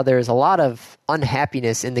about how there's a lot of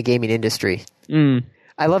unhappiness in the gaming industry.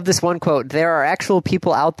 I love this one quote. There are actual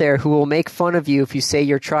people out there who will make fun of you if you say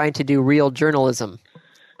you're trying to do real journalism.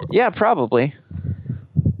 Yeah, probably.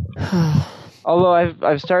 Although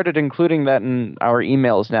I've started including that in our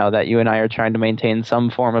emails now that you and I are trying to maintain some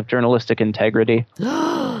form of journalistic integrity.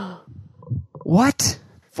 What?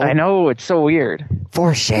 I know, it's so weird.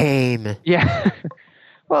 For shame. Yeah.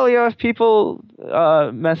 Well, if people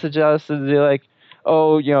message us and be like,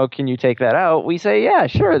 oh, can you take that out? We say, yeah,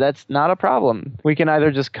 sure, that's not a problem. We can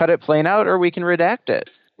either just cut it plain out or we can redact it.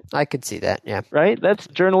 I could see that, yeah. Right? That's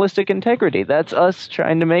journalistic integrity. That's us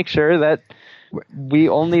trying to make sure that we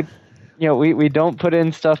only, we don't put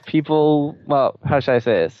in stuff people, well, how should I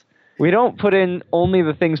say this? We don't put in only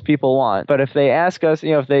the things people want, but if they ask us,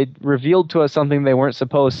 if they revealed to us something they weren't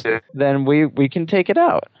supposed to, then we can take it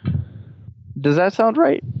out. Does that sound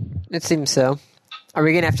right? It seems so. Are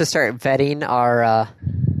we going to have to start vetting our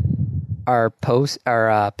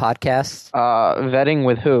podcasts? Vetting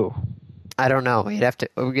with who? I don't know. We'd have to.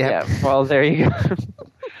 Well, there you go.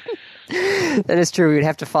 That is true. We'd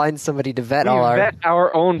have to find somebody to vet vet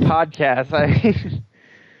our own podcast.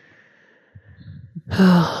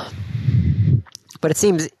 But it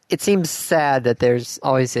seems sad that there's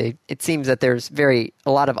always a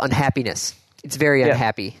lot of unhappiness. It's very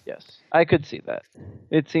unhappy. Yes. I could see that.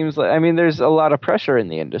 It seems like, there's a lot of pressure in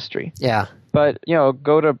the industry. Yeah. But,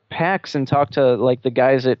 go to PAX and talk to, the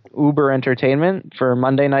guys at Uber Entertainment for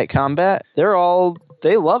Monday Night Combat.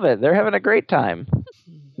 They love it. They're having a great time.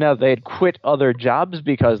 Now, they'd quit other jobs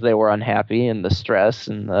because they were unhappy and the stress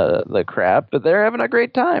and the crap, but they're having a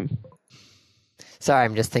great time. Sorry,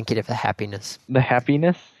 I'm just thinking of the happiness. The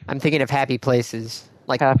happiness? I'm thinking of happy places.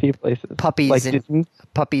 Like happy places.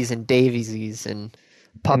 Puppies and daisies and...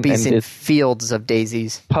 Puppies in fields of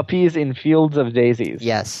daisies. Puppies in fields of daisies.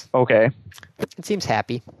 Yes. Okay. It seems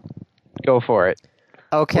happy. Go for it.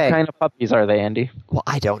 Okay. What kind of puppies are they, Andy? Well,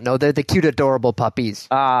 I don't know. They're the cute, adorable puppies.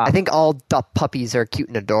 I think all the puppies are cute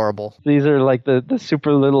and adorable. These are like the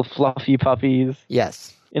super little fluffy puppies.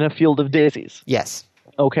 Yes. In a field of daisies. Yes.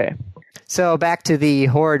 Okay. So back to the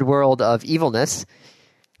horrid world of evilness.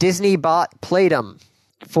 Disney bought Playdom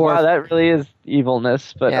for... Wow, that really is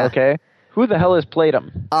evilness, but okay. Who the hell is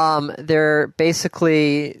Playdom?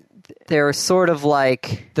 They're sort of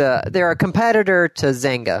like they're a competitor to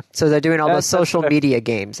Zynga. So they're doing all the social media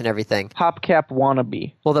games and everything. PopCap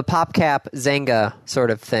wannabe. Well, the PopCap Zynga sort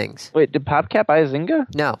of things. Wait, did PopCap buy Zynga?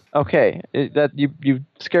 No. Okay, you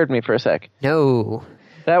scared me for a sec. No.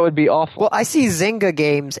 That would be awful. Well, I see Zynga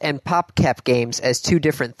games and PopCap games as two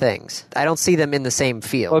different things. I don't see them in the same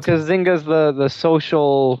field. Well, because Zynga's the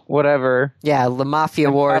social whatever. Yeah, the Mafia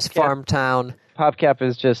And Wars, PopCap- Farmtown. PopCap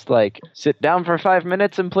is just like, sit down for 5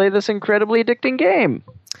 minutes and play this incredibly addicting game.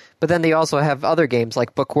 But then they also have other games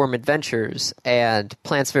like Bookworm Adventures and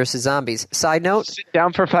Plants vs. Zombies. Side note, Sit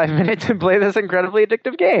down for 5 minutes and play this incredibly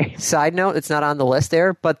addictive game. it's not on the list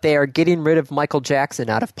there, but they are getting rid of Michael Jackson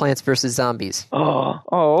out of Plants vs. Zombies.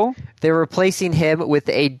 Oh. They're replacing him with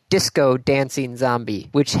a disco dancing zombie,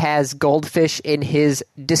 which has goldfish in his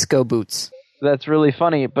disco boots. That's really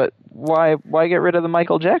funny, but why get rid of the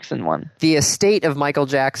Michael Jackson one? The estate of Michael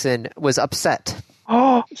Jackson was upset.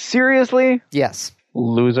 Oh, seriously? Yes.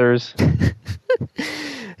 Losers.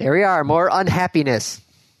 There we are, more unhappiness.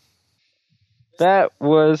 That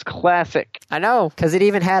was classic. I know, because it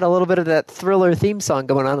even had a little bit of that Thriller theme song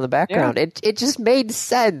going on in the background. Yeah. It just made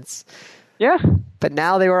sense. Yeah. But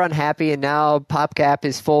now they were unhappy, and now PopCap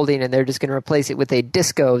is folding, and they're just going to replace it with a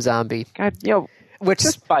disco zombie. God, Which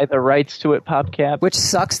just buy the rights to it, PopCap. Which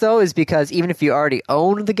sucks, though, is because even if you already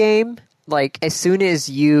own the game, like, as soon as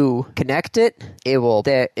you connect it,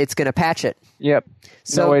 it's going to patch it. Yep.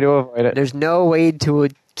 So no way to avoid it. There's no way to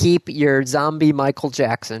keep your zombie Michael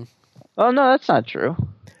Jackson. Oh, no, that's not true.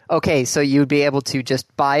 Okay, so you'd be able to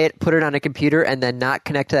just buy it, put it on a computer, and then not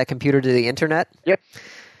connect to that computer to the internet? Yep.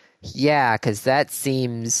 Yeah, because that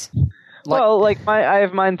seems... I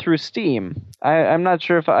have mine through Steam. I'm not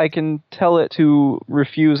sure if I can tell it to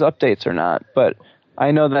refuse updates or not, but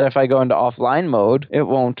I know that if I go into offline mode, it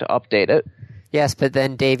won't update it. Yes, but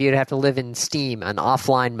then, Dave, you'd have to live in Steam on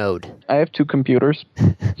offline mode. I have 2 computers.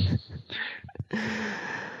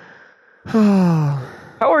 How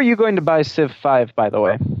are you going to buy Civ 5, by the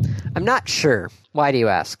way? I'm not sure. Why do you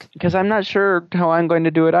ask? Because I'm not sure how I'm going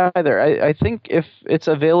to do it either. I think if it's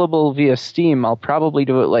available via Steam, I'll probably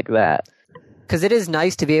do it like that. Because it is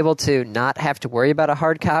nice to be able to not have to worry about a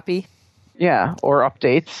hard copy. Yeah, or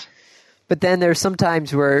updates. But then there's some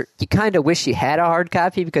times where you kind of wish you had a hard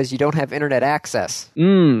copy because you don't have internet access.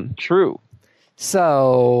 True.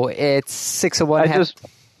 So it's 6 of one.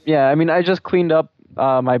 I just cleaned up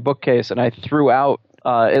my bookcase and I threw out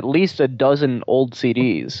at least a dozen old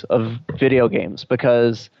CDs of video games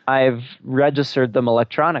because I've registered them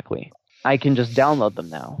electronically. I can just download them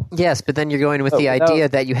now. Yes, but then you're going with the idea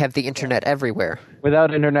that you have the internet everywhere.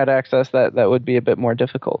 Without internet access, that would be a bit more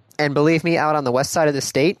difficult. And believe me, out on the west side of the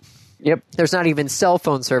state, Yep. there's not even cell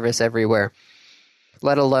phone service everywhere,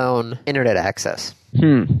 let alone internet access.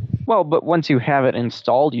 Well, but once you have it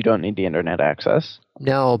installed, you don't need the internet access.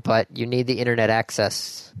 No, but you need the internet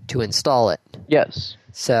access to install it. Yes.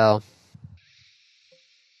 So,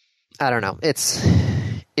 I don't know. It's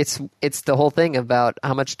the whole thing about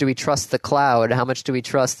how much do we trust the cloud, how much do we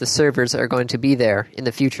trust the servers are going to be there in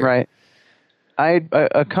the future. Right.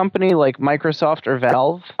 A company like Microsoft or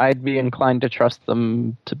Valve, I'd be inclined to trust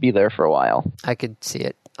them to be there for a while. I could see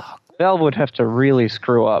it. Oh, Valve would have to really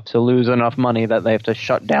screw up to lose enough money that they have to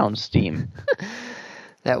shut down Steam.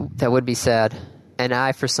 that would be sad. And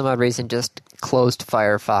I, for some odd reason, just closed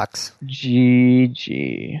Firefox.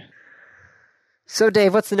 GG. So,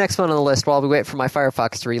 Dave, what's the next one on the list while we wait for my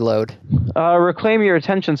Firefox to reload? Reclaim your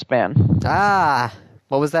attention span. Ah,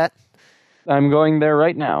 what was that? I'm going there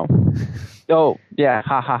right now. Oh, yeah,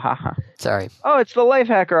 ha ha ha ha. Sorry. Oh, it's the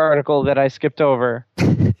Lifehacker article that I skipped over.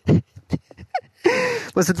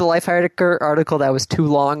 Was it the Lifehacker article that was too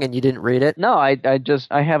long and you didn't read it? No, I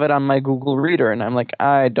have it on my Google Reader, and I'm like,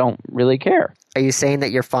 I don't really care. Are you saying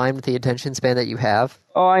that you're fine with the attention span that you have?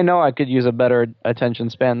 Oh, I know I could use a better attention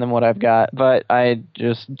span than what I've got, but I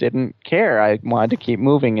just didn't care. I wanted to keep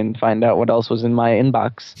moving and find out what else was in my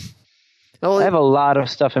inbox. Well, I have a lot of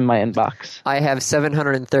stuff in my inbox. I have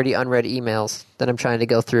 730 unread emails that I'm trying to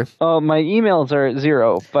go through. Oh, my emails are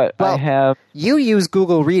 0, but I have... You use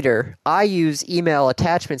Google Reader. I use email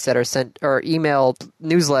attachments that are sent, or email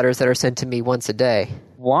newsletters that are sent to me once a day.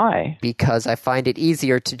 Why? Because I find it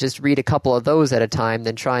easier to just read a couple of those at a time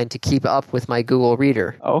than trying to keep up with my Google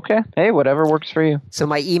Reader. Okay. Hey, whatever works for you. So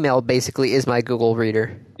my email basically is my Google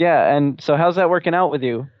Reader. Yeah, and so how's that working out with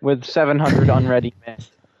you, with 700 unread emails?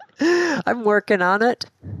 I'm working on it.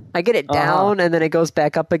 I get it down, and then it goes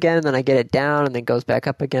back up again, and then I get it down, and then it goes back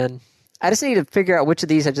up again. I just need to figure out which of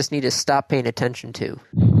these I just need to stop paying attention to.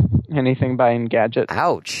 Anything by Engadget?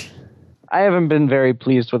 Ouch. I haven't been very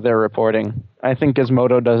pleased with their reporting. I think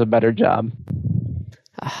Gizmodo does a better job.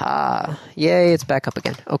 Aha. Yay, it's back up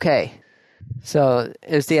again. Okay. So,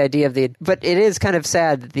 it's the idea of the... But it is kind of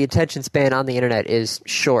sad that the attention span on the internet is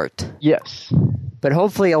short. Yes. But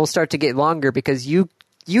hopefully it will start to get longer because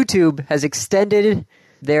YouTube has extended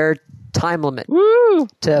their time limit Woo!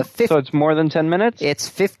 to So it's more than 10 minutes? It's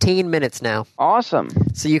 15 minutes now. Awesome.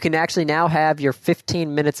 So you can actually now have your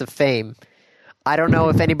 15 minutes of fame. I don't know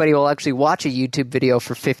if anybody will actually watch a YouTube video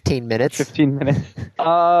for 15 minutes. 15 minutes.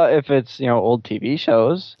 If it's, old TV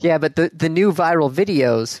shows. Yeah, but the new viral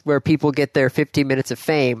videos where people get their 15 minutes of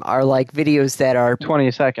fame are like videos that are 20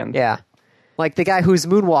 seconds. Yeah. Like the guy who's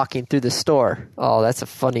moonwalking through the store. Oh, that's a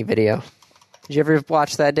funny video. Did you ever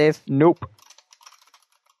watch that, Dave? Nope.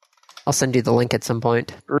 I'll send you the link at some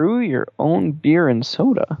point. Brew your own beer and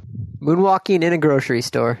soda. Moonwalking in a grocery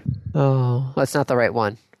store. Oh, that's not the right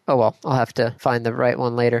one. Oh, well, I'll have to find the right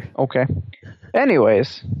one later. Okay.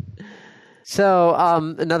 Anyways. So,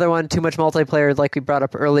 another one, too much multiplayer, like we brought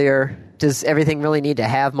up earlier. Does everything really need to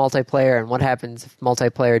have multiplayer, and what happens if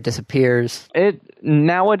multiplayer disappears?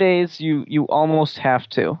 Nowadays, you almost have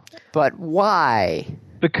to. But why?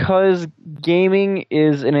 Because gaming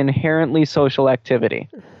is an inherently social activity.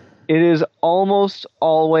 It is almost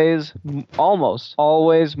always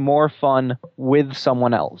more fun with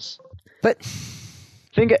someone else. But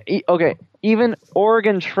even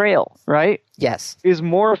Oregon Trail, right? Yes. Is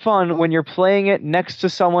more fun when you're playing it next to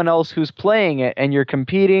someone else who's playing it, and you're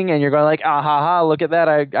competing, and you're going like, ah ha ha, look at that,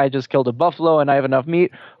 I just killed a buffalo and I have enough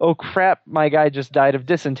meat. Oh crap, my guy just died of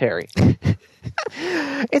dysentery.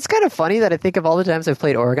 It's kind of funny that I think of all the times I've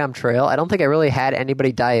played Oregon Trail, I don't think I really had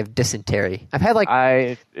anybody die of dysentery. I've had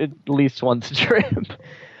at least once a trip.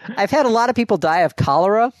 I've had a lot of people die of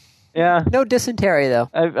cholera. Yeah. No dysentery, though.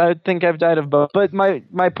 I think I've died of both. But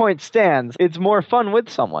my point stands. It's more fun with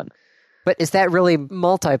someone. But is that really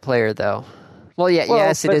multiplayer, though? Well,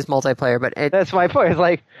 yes, it is multiplayer, but that's my point. It's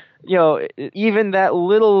like, even that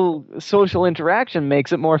little social interaction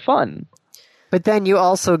makes it more fun. But then you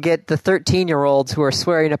also get the 13-year-olds who are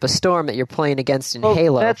swearing up a storm that you're playing against in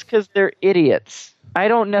Halo. That's because they're idiots. I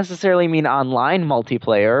don't necessarily mean online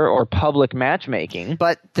multiplayer or public matchmaking.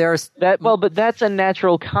 But there's but that's a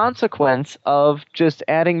natural consequence of just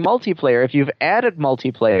adding multiplayer. If you've added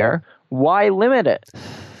multiplayer, why limit it?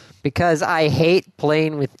 Because I hate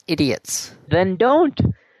playing with idiots. Then don't.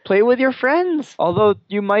 Play with your friends. Although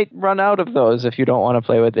you might run out of those if you don't want to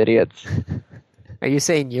play with idiots. Are you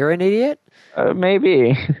saying you're an idiot?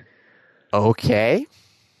 Maybe. Okay.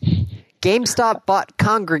 GameStop bought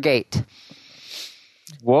Kongregate.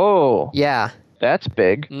 Whoa. Yeah. That's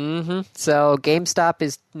big. Mm-hmm. So GameStop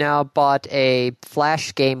has now bought a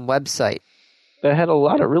Flash game website. That had a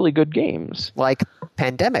lot of really good games. Like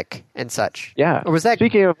Pandemic and such. Yeah. Or was that...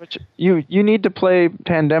 Speaking of which, you need to play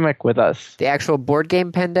Pandemic with us. The actual board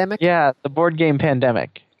game Pandemic? Yeah, the board game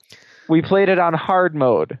Pandemic. We played it on hard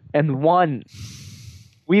mode and won.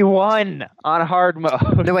 We won on hard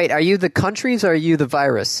mode. No, wait, are you the countries or are you the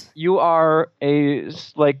virus? You are a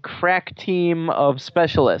crack team of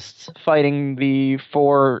specialists fighting the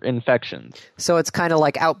 4 infections. So it's kind of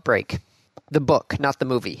like Outbreak, the book, not the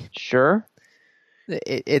movie. Sure.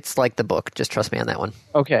 It's like the book. Just trust me on that one.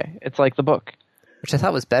 Okay, it's like the book, which I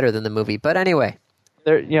thought was better than the movie. But anyway,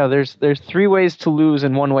 there's 3 ways to lose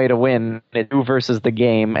and 1 way to win. It's you versus the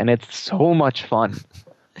game, and it's so much fun.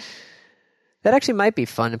 That actually might be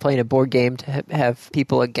fun, playing a board game to have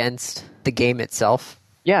people against the game itself.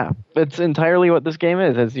 Yeah, that's entirely what this game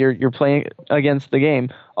is you're playing against the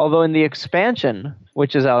game. Although in the expansion,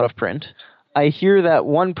 which is out of print, I hear that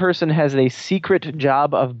one person has a secret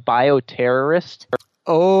job of bioterrorist.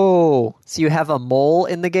 Oh, so you have a mole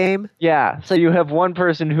in the game? Yeah, so you have one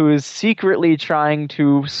person who is secretly trying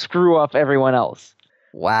to screw up everyone else.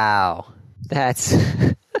 Wow. That's...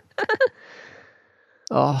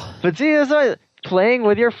 Oh. But see, that's why playing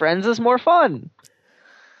with your friends is more fun.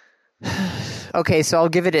 Okay, so I'll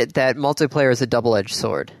give it that multiplayer is a double-edged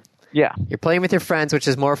sword. Yeah. You're playing with your friends, which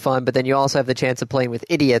is more fun, but then you also have the chance of playing with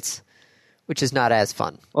idiots, which is not as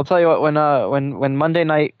fun. I'll tell you what, when Monday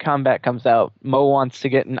Night Combat comes out, Mo wants to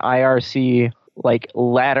get an IRC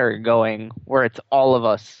ladder going where it's all of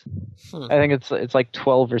us. I think it's like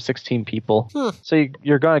 12 or 16 people. So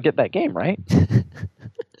you're going to get that game, right?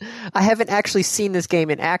 I haven't actually seen this game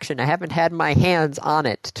in action. I haven't had my hands on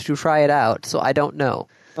it to try it out, so I don't know.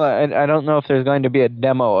 Well, I don't know if there's going to be a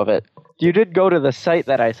demo of it. You did go to the site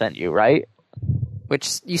that I sent you, right?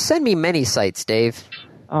 Which, you send me many sites, Dave.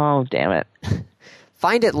 Oh, damn it.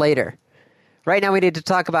 Find it later. Right now we need to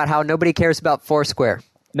talk about how nobody cares about Foursquare.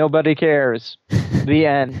 Nobody cares. The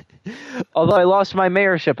end. Although I lost my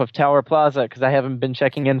mayorship of Tower Plaza because I haven't been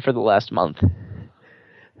checking in for the last month.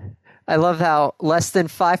 I love how less than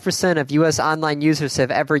 5% of U.S. online users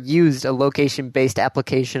have ever used a location-based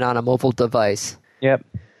application on a mobile device. Yep.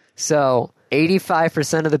 So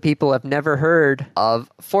 85% of the people have never heard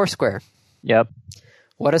of Foursquare. Yep.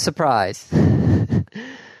 What a surprise.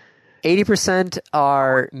 80%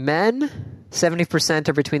 are men, 70%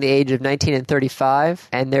 are between the age of 19 and 35,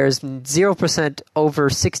 and there's 0% over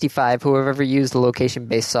 65 who have ever used the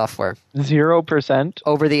location-based software. 0%?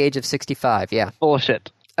 Over the age of 65, yeah.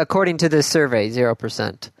 Bullshit. According to this survey,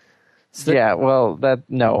 0%. So, yeah, well,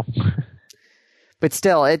 no. But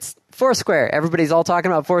still, it's Foursquare. Everybody's all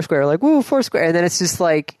talking about Foursquare, like, woo, Foursquare. And then it's just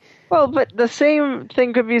like... Well, but the same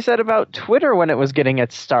thing could be said about Twitter when it was getting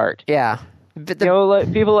its start. Yeah. But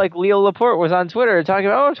people like Leo Laporte was on Twitter talking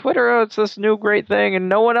about, Twitter, it's this new great thing, and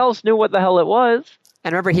no one else knew what the hell it was.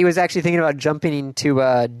 And remember, he was actually thinking about jumping into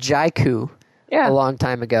Jaiku a long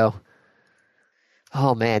time ago.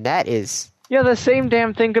 Oh, man, that is... Yeah, the same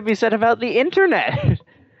damn thing could be said about the internet.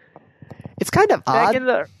 It's kind of odd.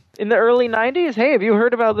 Back in the early 90s, hey, have you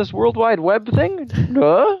heard about this World Wide Web thing?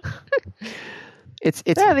 It's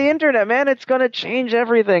the internet, man. It's going to change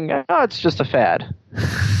everything. Oh, it's just a fad.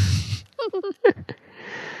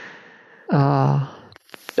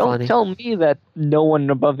 Don't tell me that no one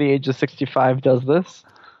above the age of 65 does this.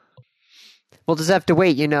 We'll just have to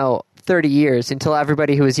wait, 30 years until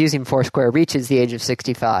everybody who is using Foursquare reaches the age of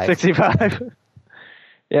 65. 65.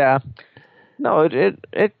 Yeah. No,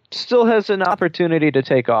 it still has an opportunity to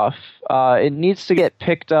take off. It needs to get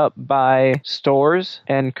picked up by stores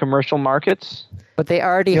and commercial markets. But they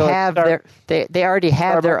already have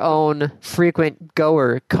their own frequent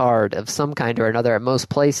goer card of some kind or another at most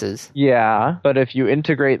places. Yeah, but if you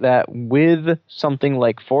integrate that with something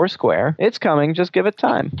like Foursquare, it's coming. Just give it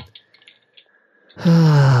time.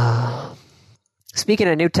 Speaking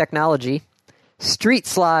of new technology, Street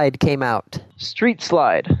Slide came out. Street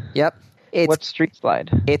Slide? Yep. What's Street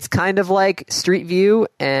Slide? It's kind of like Street View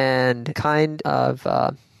and kind of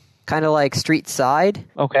like Street Side.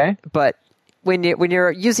 Okay. But when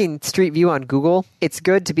you're using Street View on Google, it's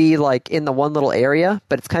good to be like in the one little area,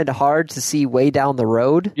 but it's kind of hard to see way down the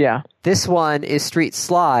road. Yeah. This one is Street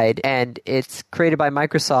Slide, and it's created by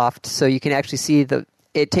Microsoft, so you can actually see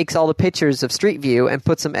it takes all the pictures of Street View and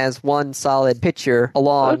puts them as one solid picture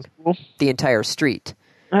along the entire street.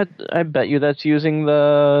 I bet you that's using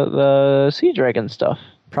the Sea Dragon stuff.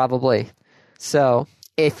 Probably. So,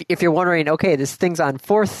 if you're wondering, okay, this thing's on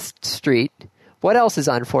 4th Street, what else is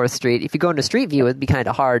on 4th Street? If you go into Street View, it'd be kind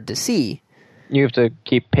of hard to see. You have to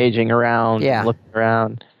keep paging around, looking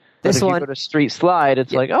around. But if you go to Street Slide,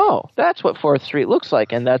 it's like, oh, that's what 4th Street looks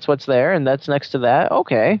like, and that's what's there, and that's next to that.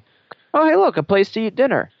 Okay. Oh, hey, look, a place to eat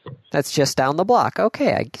dinner. That's just down the block.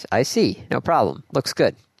 Okay, I see. No problem. Looks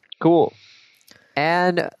good. Cool.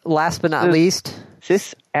 And last but not least...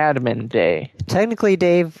 Sysadmin Day. Technically,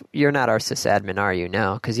 Dave, you're not our sysadmin, are you?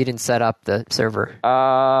 No, because you didn't set up the server.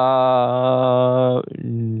 No.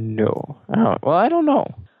 Oh, well, I don't know.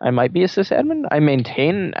 I might be a sysadmin. I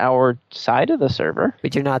maintain our side of the server.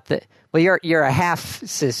 But you're not the... Well, you're a half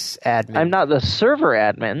sysadmin. I'm not the server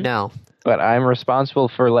admin. No. But I'm responsible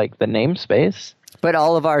for, like, the namespace. But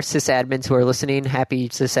all of our sysadmins who are listening, happy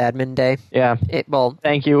Sysadmin Day. Yeah.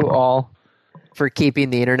 Thank you all. For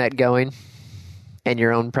keeping the internet going. And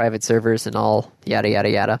your own private servers and all, yada, yada,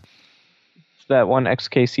 yada. It's that one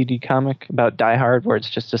XKCD comic about Die Hard where it's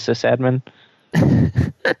just a sysadmin. I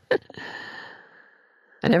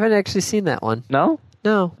haven't actually seen that one. No?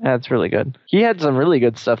 No. That's really good. He had some really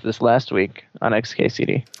good stuff this last week on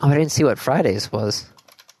XKCD. Oh, I didn't see what Fridays was.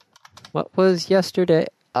 What was yesterday?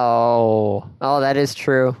 Oh, that is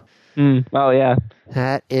true. Oh, yeah.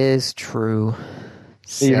 That is true.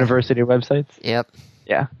 The university websites? Yep.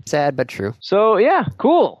 Yeah. Sad, but true. So, yeah,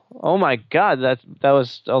 cool. Oh, my God, that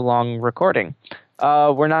was a long recording.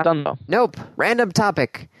 We're not done, though. Nope. Random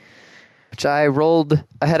topic, which I rolled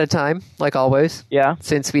ahead of time, like always. Yeah.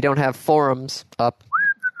 Since we don't have forums up,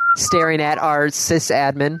 staring at our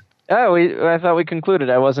sysadmin. Oh, I thought we concluded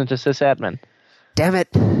I wasn't a sysadmin. Damn it.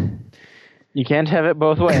 You can't have it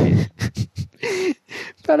both ways.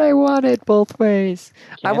 But I want it both ways.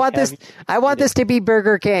 I want this to be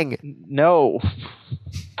Burger King. No.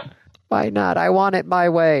 Why not? I want it my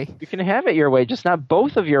way. You can have it your way, just not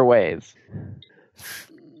both of your ways.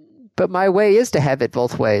 But my way is to have it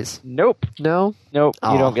both ways. Nope. No? Nope,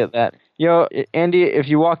 you don't get that. Andy, if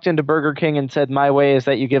you walked into Burger King and said, my way is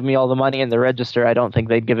that you give me all the money in the register, I don't think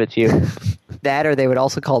they'd give it to you. That or they would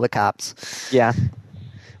also call the cops. Yeah.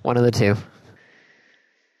 One of the two.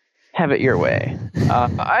 Have it your way.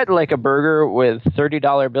 I'd like a burger with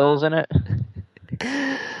 $30 bills in it.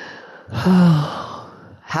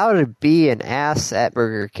 How to be an ass at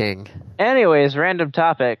Burger King. Anyways, random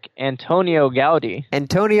topic. Antonio Gaudi.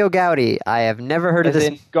 Antonio Gaudi. I have never heard of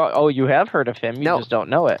this. You have heard of him. You just don't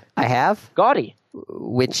know it. I have? Gaudi.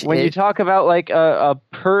 which When you talk about like a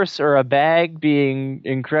purse or a bag being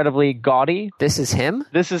incredibly gaudy, this is him?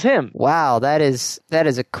 this is him. Wow, that is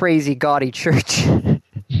a crazy gaudy church.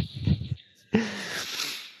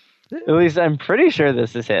 At least I'm pretty sure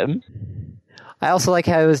this is him. I also like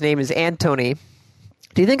how his name is Anthony.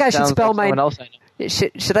 Do you think I should Sounds spell like my someone else I know.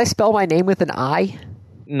 should I spell my name with an I?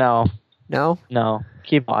 No, No?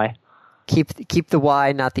 keep I. Keep the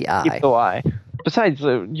Y, not the I. Keep the Y. Besides,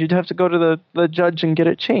 you'd have to go to the judge and get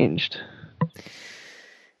it changed.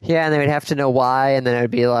 Yeah, and they would have to know why, and then it would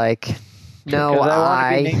be like, no, Because I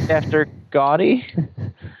want to be named after Gaudy.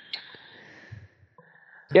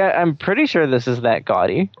 Yeah, I'm pretty sure this is that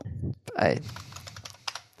Gaudy.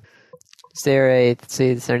 Is there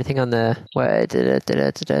anything on the... What?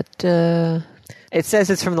 It says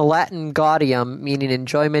it's from the Latin gaudium, meaning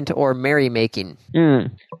enjoyment or merrymaking.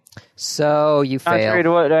 So you Contrary fail.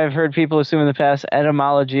 to what I've heard people assume in the past,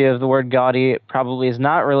 etymology of the word gaudy probably is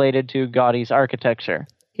not related to Gaudy's architecture.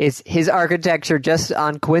 His architecture, just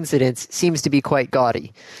on coincidence, seems to be quite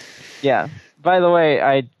gaudy. Yeah. By the way,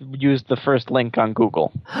 I used the first link on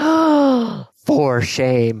Google. For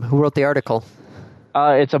shame. Who wrote the article?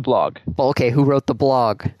 It's a blog. Well, okay, who wrote the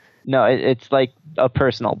blog? No, it's like a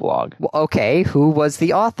personal blog. Well, okay, who was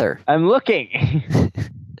the author? I'm looking.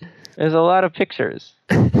 There's a lot of pictures.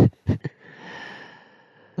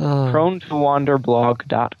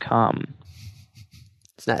 ProneToWanderBlog.com.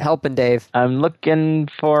 It's not helping, Dave. I'm looking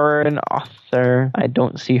for an author. I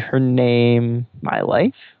don't see her name. My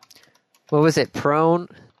life? What was it? Prone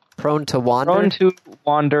to wander?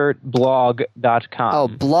 ProneToWanderBlog.com. Oh,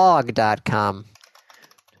 blog.com.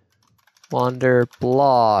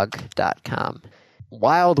 Wanderblog.com.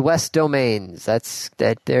 Wild West Domains.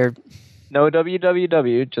 They're... No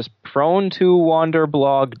www, just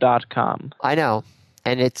ProneToWanderBlog.com. I know.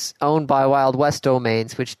 And it's owned by Wild West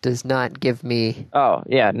Domains, which does not give me... Oh,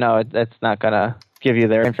 yeah, no, that's not going to give you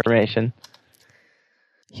their information.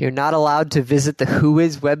 You're not allowed to visit the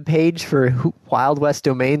Whois webpage for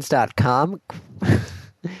wildwestdomains.com?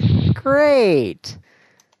 Great!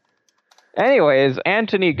 Anyways,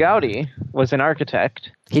 Anthony Gaudi was an architect.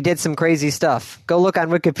 He did some crazy stuff. Go look on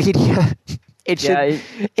Wikipedia.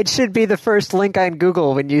 It should be the first link on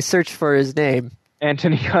Google when you search for his name.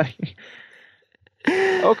 Anthony Gaudi.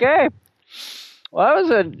 Okay. Well, that was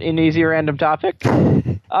an easy random topic.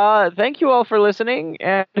 Thank you all for listening,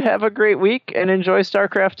 and have a great week, and enjoy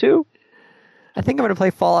StarCraft 2. I think I'm going to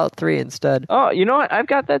play Fallout 3 instead. Oh, you know what? I've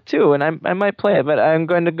got that too, and I might play it, but I'm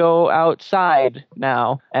going to go outside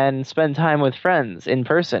now and spend time with friends in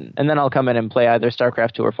person, and then I'll come in and play either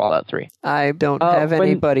StarCraft 2 or Fallout 3. I don't have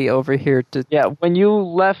anybody over here to... Yeah, when you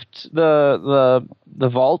left the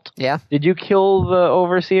vault, Yeah? did you kill the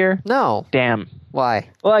Overseer? No. Damn. Why?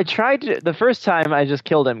 Well, I tried to... The first time, I just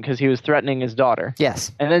killed him because he was threatening his daughter.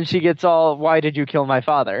 Yes. And then she gets all, why did you kill my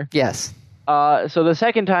father? Yes. So the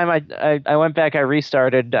second time I went back, I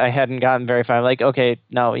restarted. I hadn't gotten very far. I'm like, okay,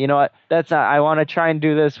 no, you know what? That's not. I want to try and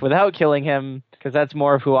do this without killing him because that's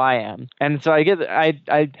more of who I am. And so I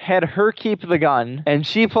had her keep the gun, and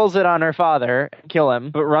she pulls it on her father, kill him,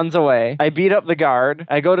 but runs away. I beat up the guard.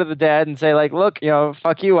 I go to the dad and say like, look,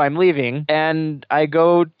 fuck you, I'm leaving. And I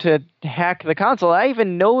go to hack the console. I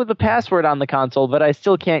even know the password on the console, but I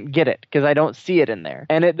still can't get it because I don't see it in there.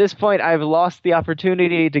 And at this point, I've lost the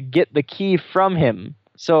opportunity to get the key from him.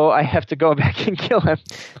 So I have to go back and kill him.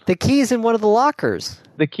 The key's in one of the lockers.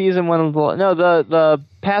 The key's in one of the... No, the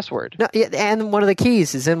password. No, yeah, and one of the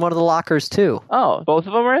keys is in one of the lockers, too. Oh, both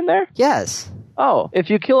of them are in there? Yes. Oh,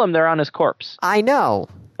 if you kill him, they're on his corpse. I know.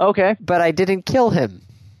 Okay. But I didn't kill him.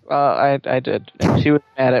 I did. She was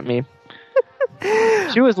mad at me.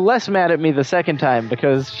 She was less mad at me the second time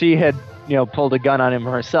because she had, pulled a gun on him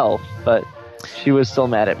herself, but she was still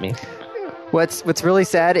mad at me. What's really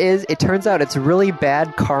sad is it turns out it's really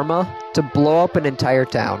bad karma to blow up an entire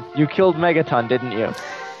town. You killed Megaton, didn't you?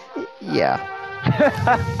 Yeah.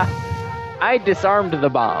 I disarmed the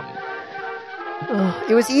bomb.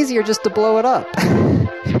 It was easier just to blow it up.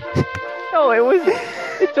 No,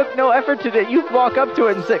 it took no effort to do. You walk up to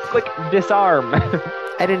it and say, click, disarm.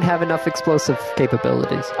 I didn't have enough explosive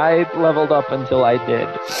capabilities. I leveled up until I did.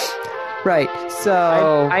 Right,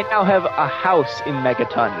 so... I now have a house in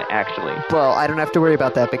Megaton, actually. Well, I don't have to worry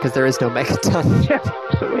about that because there is no Megaton.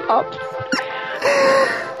 Up.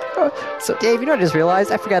 So, Dave, you know what I just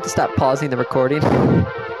realized? I forgot to stop pausing the recording.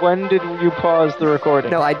 When did you pause the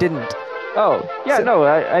recording? No, I didn't. Oh, yeah, So- no,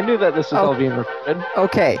 I knew that this was all being recorded.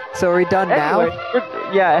 Okay, so are we done Anyway,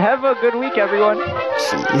 now? yeah, have a good week, everyone.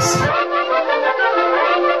 Jeez.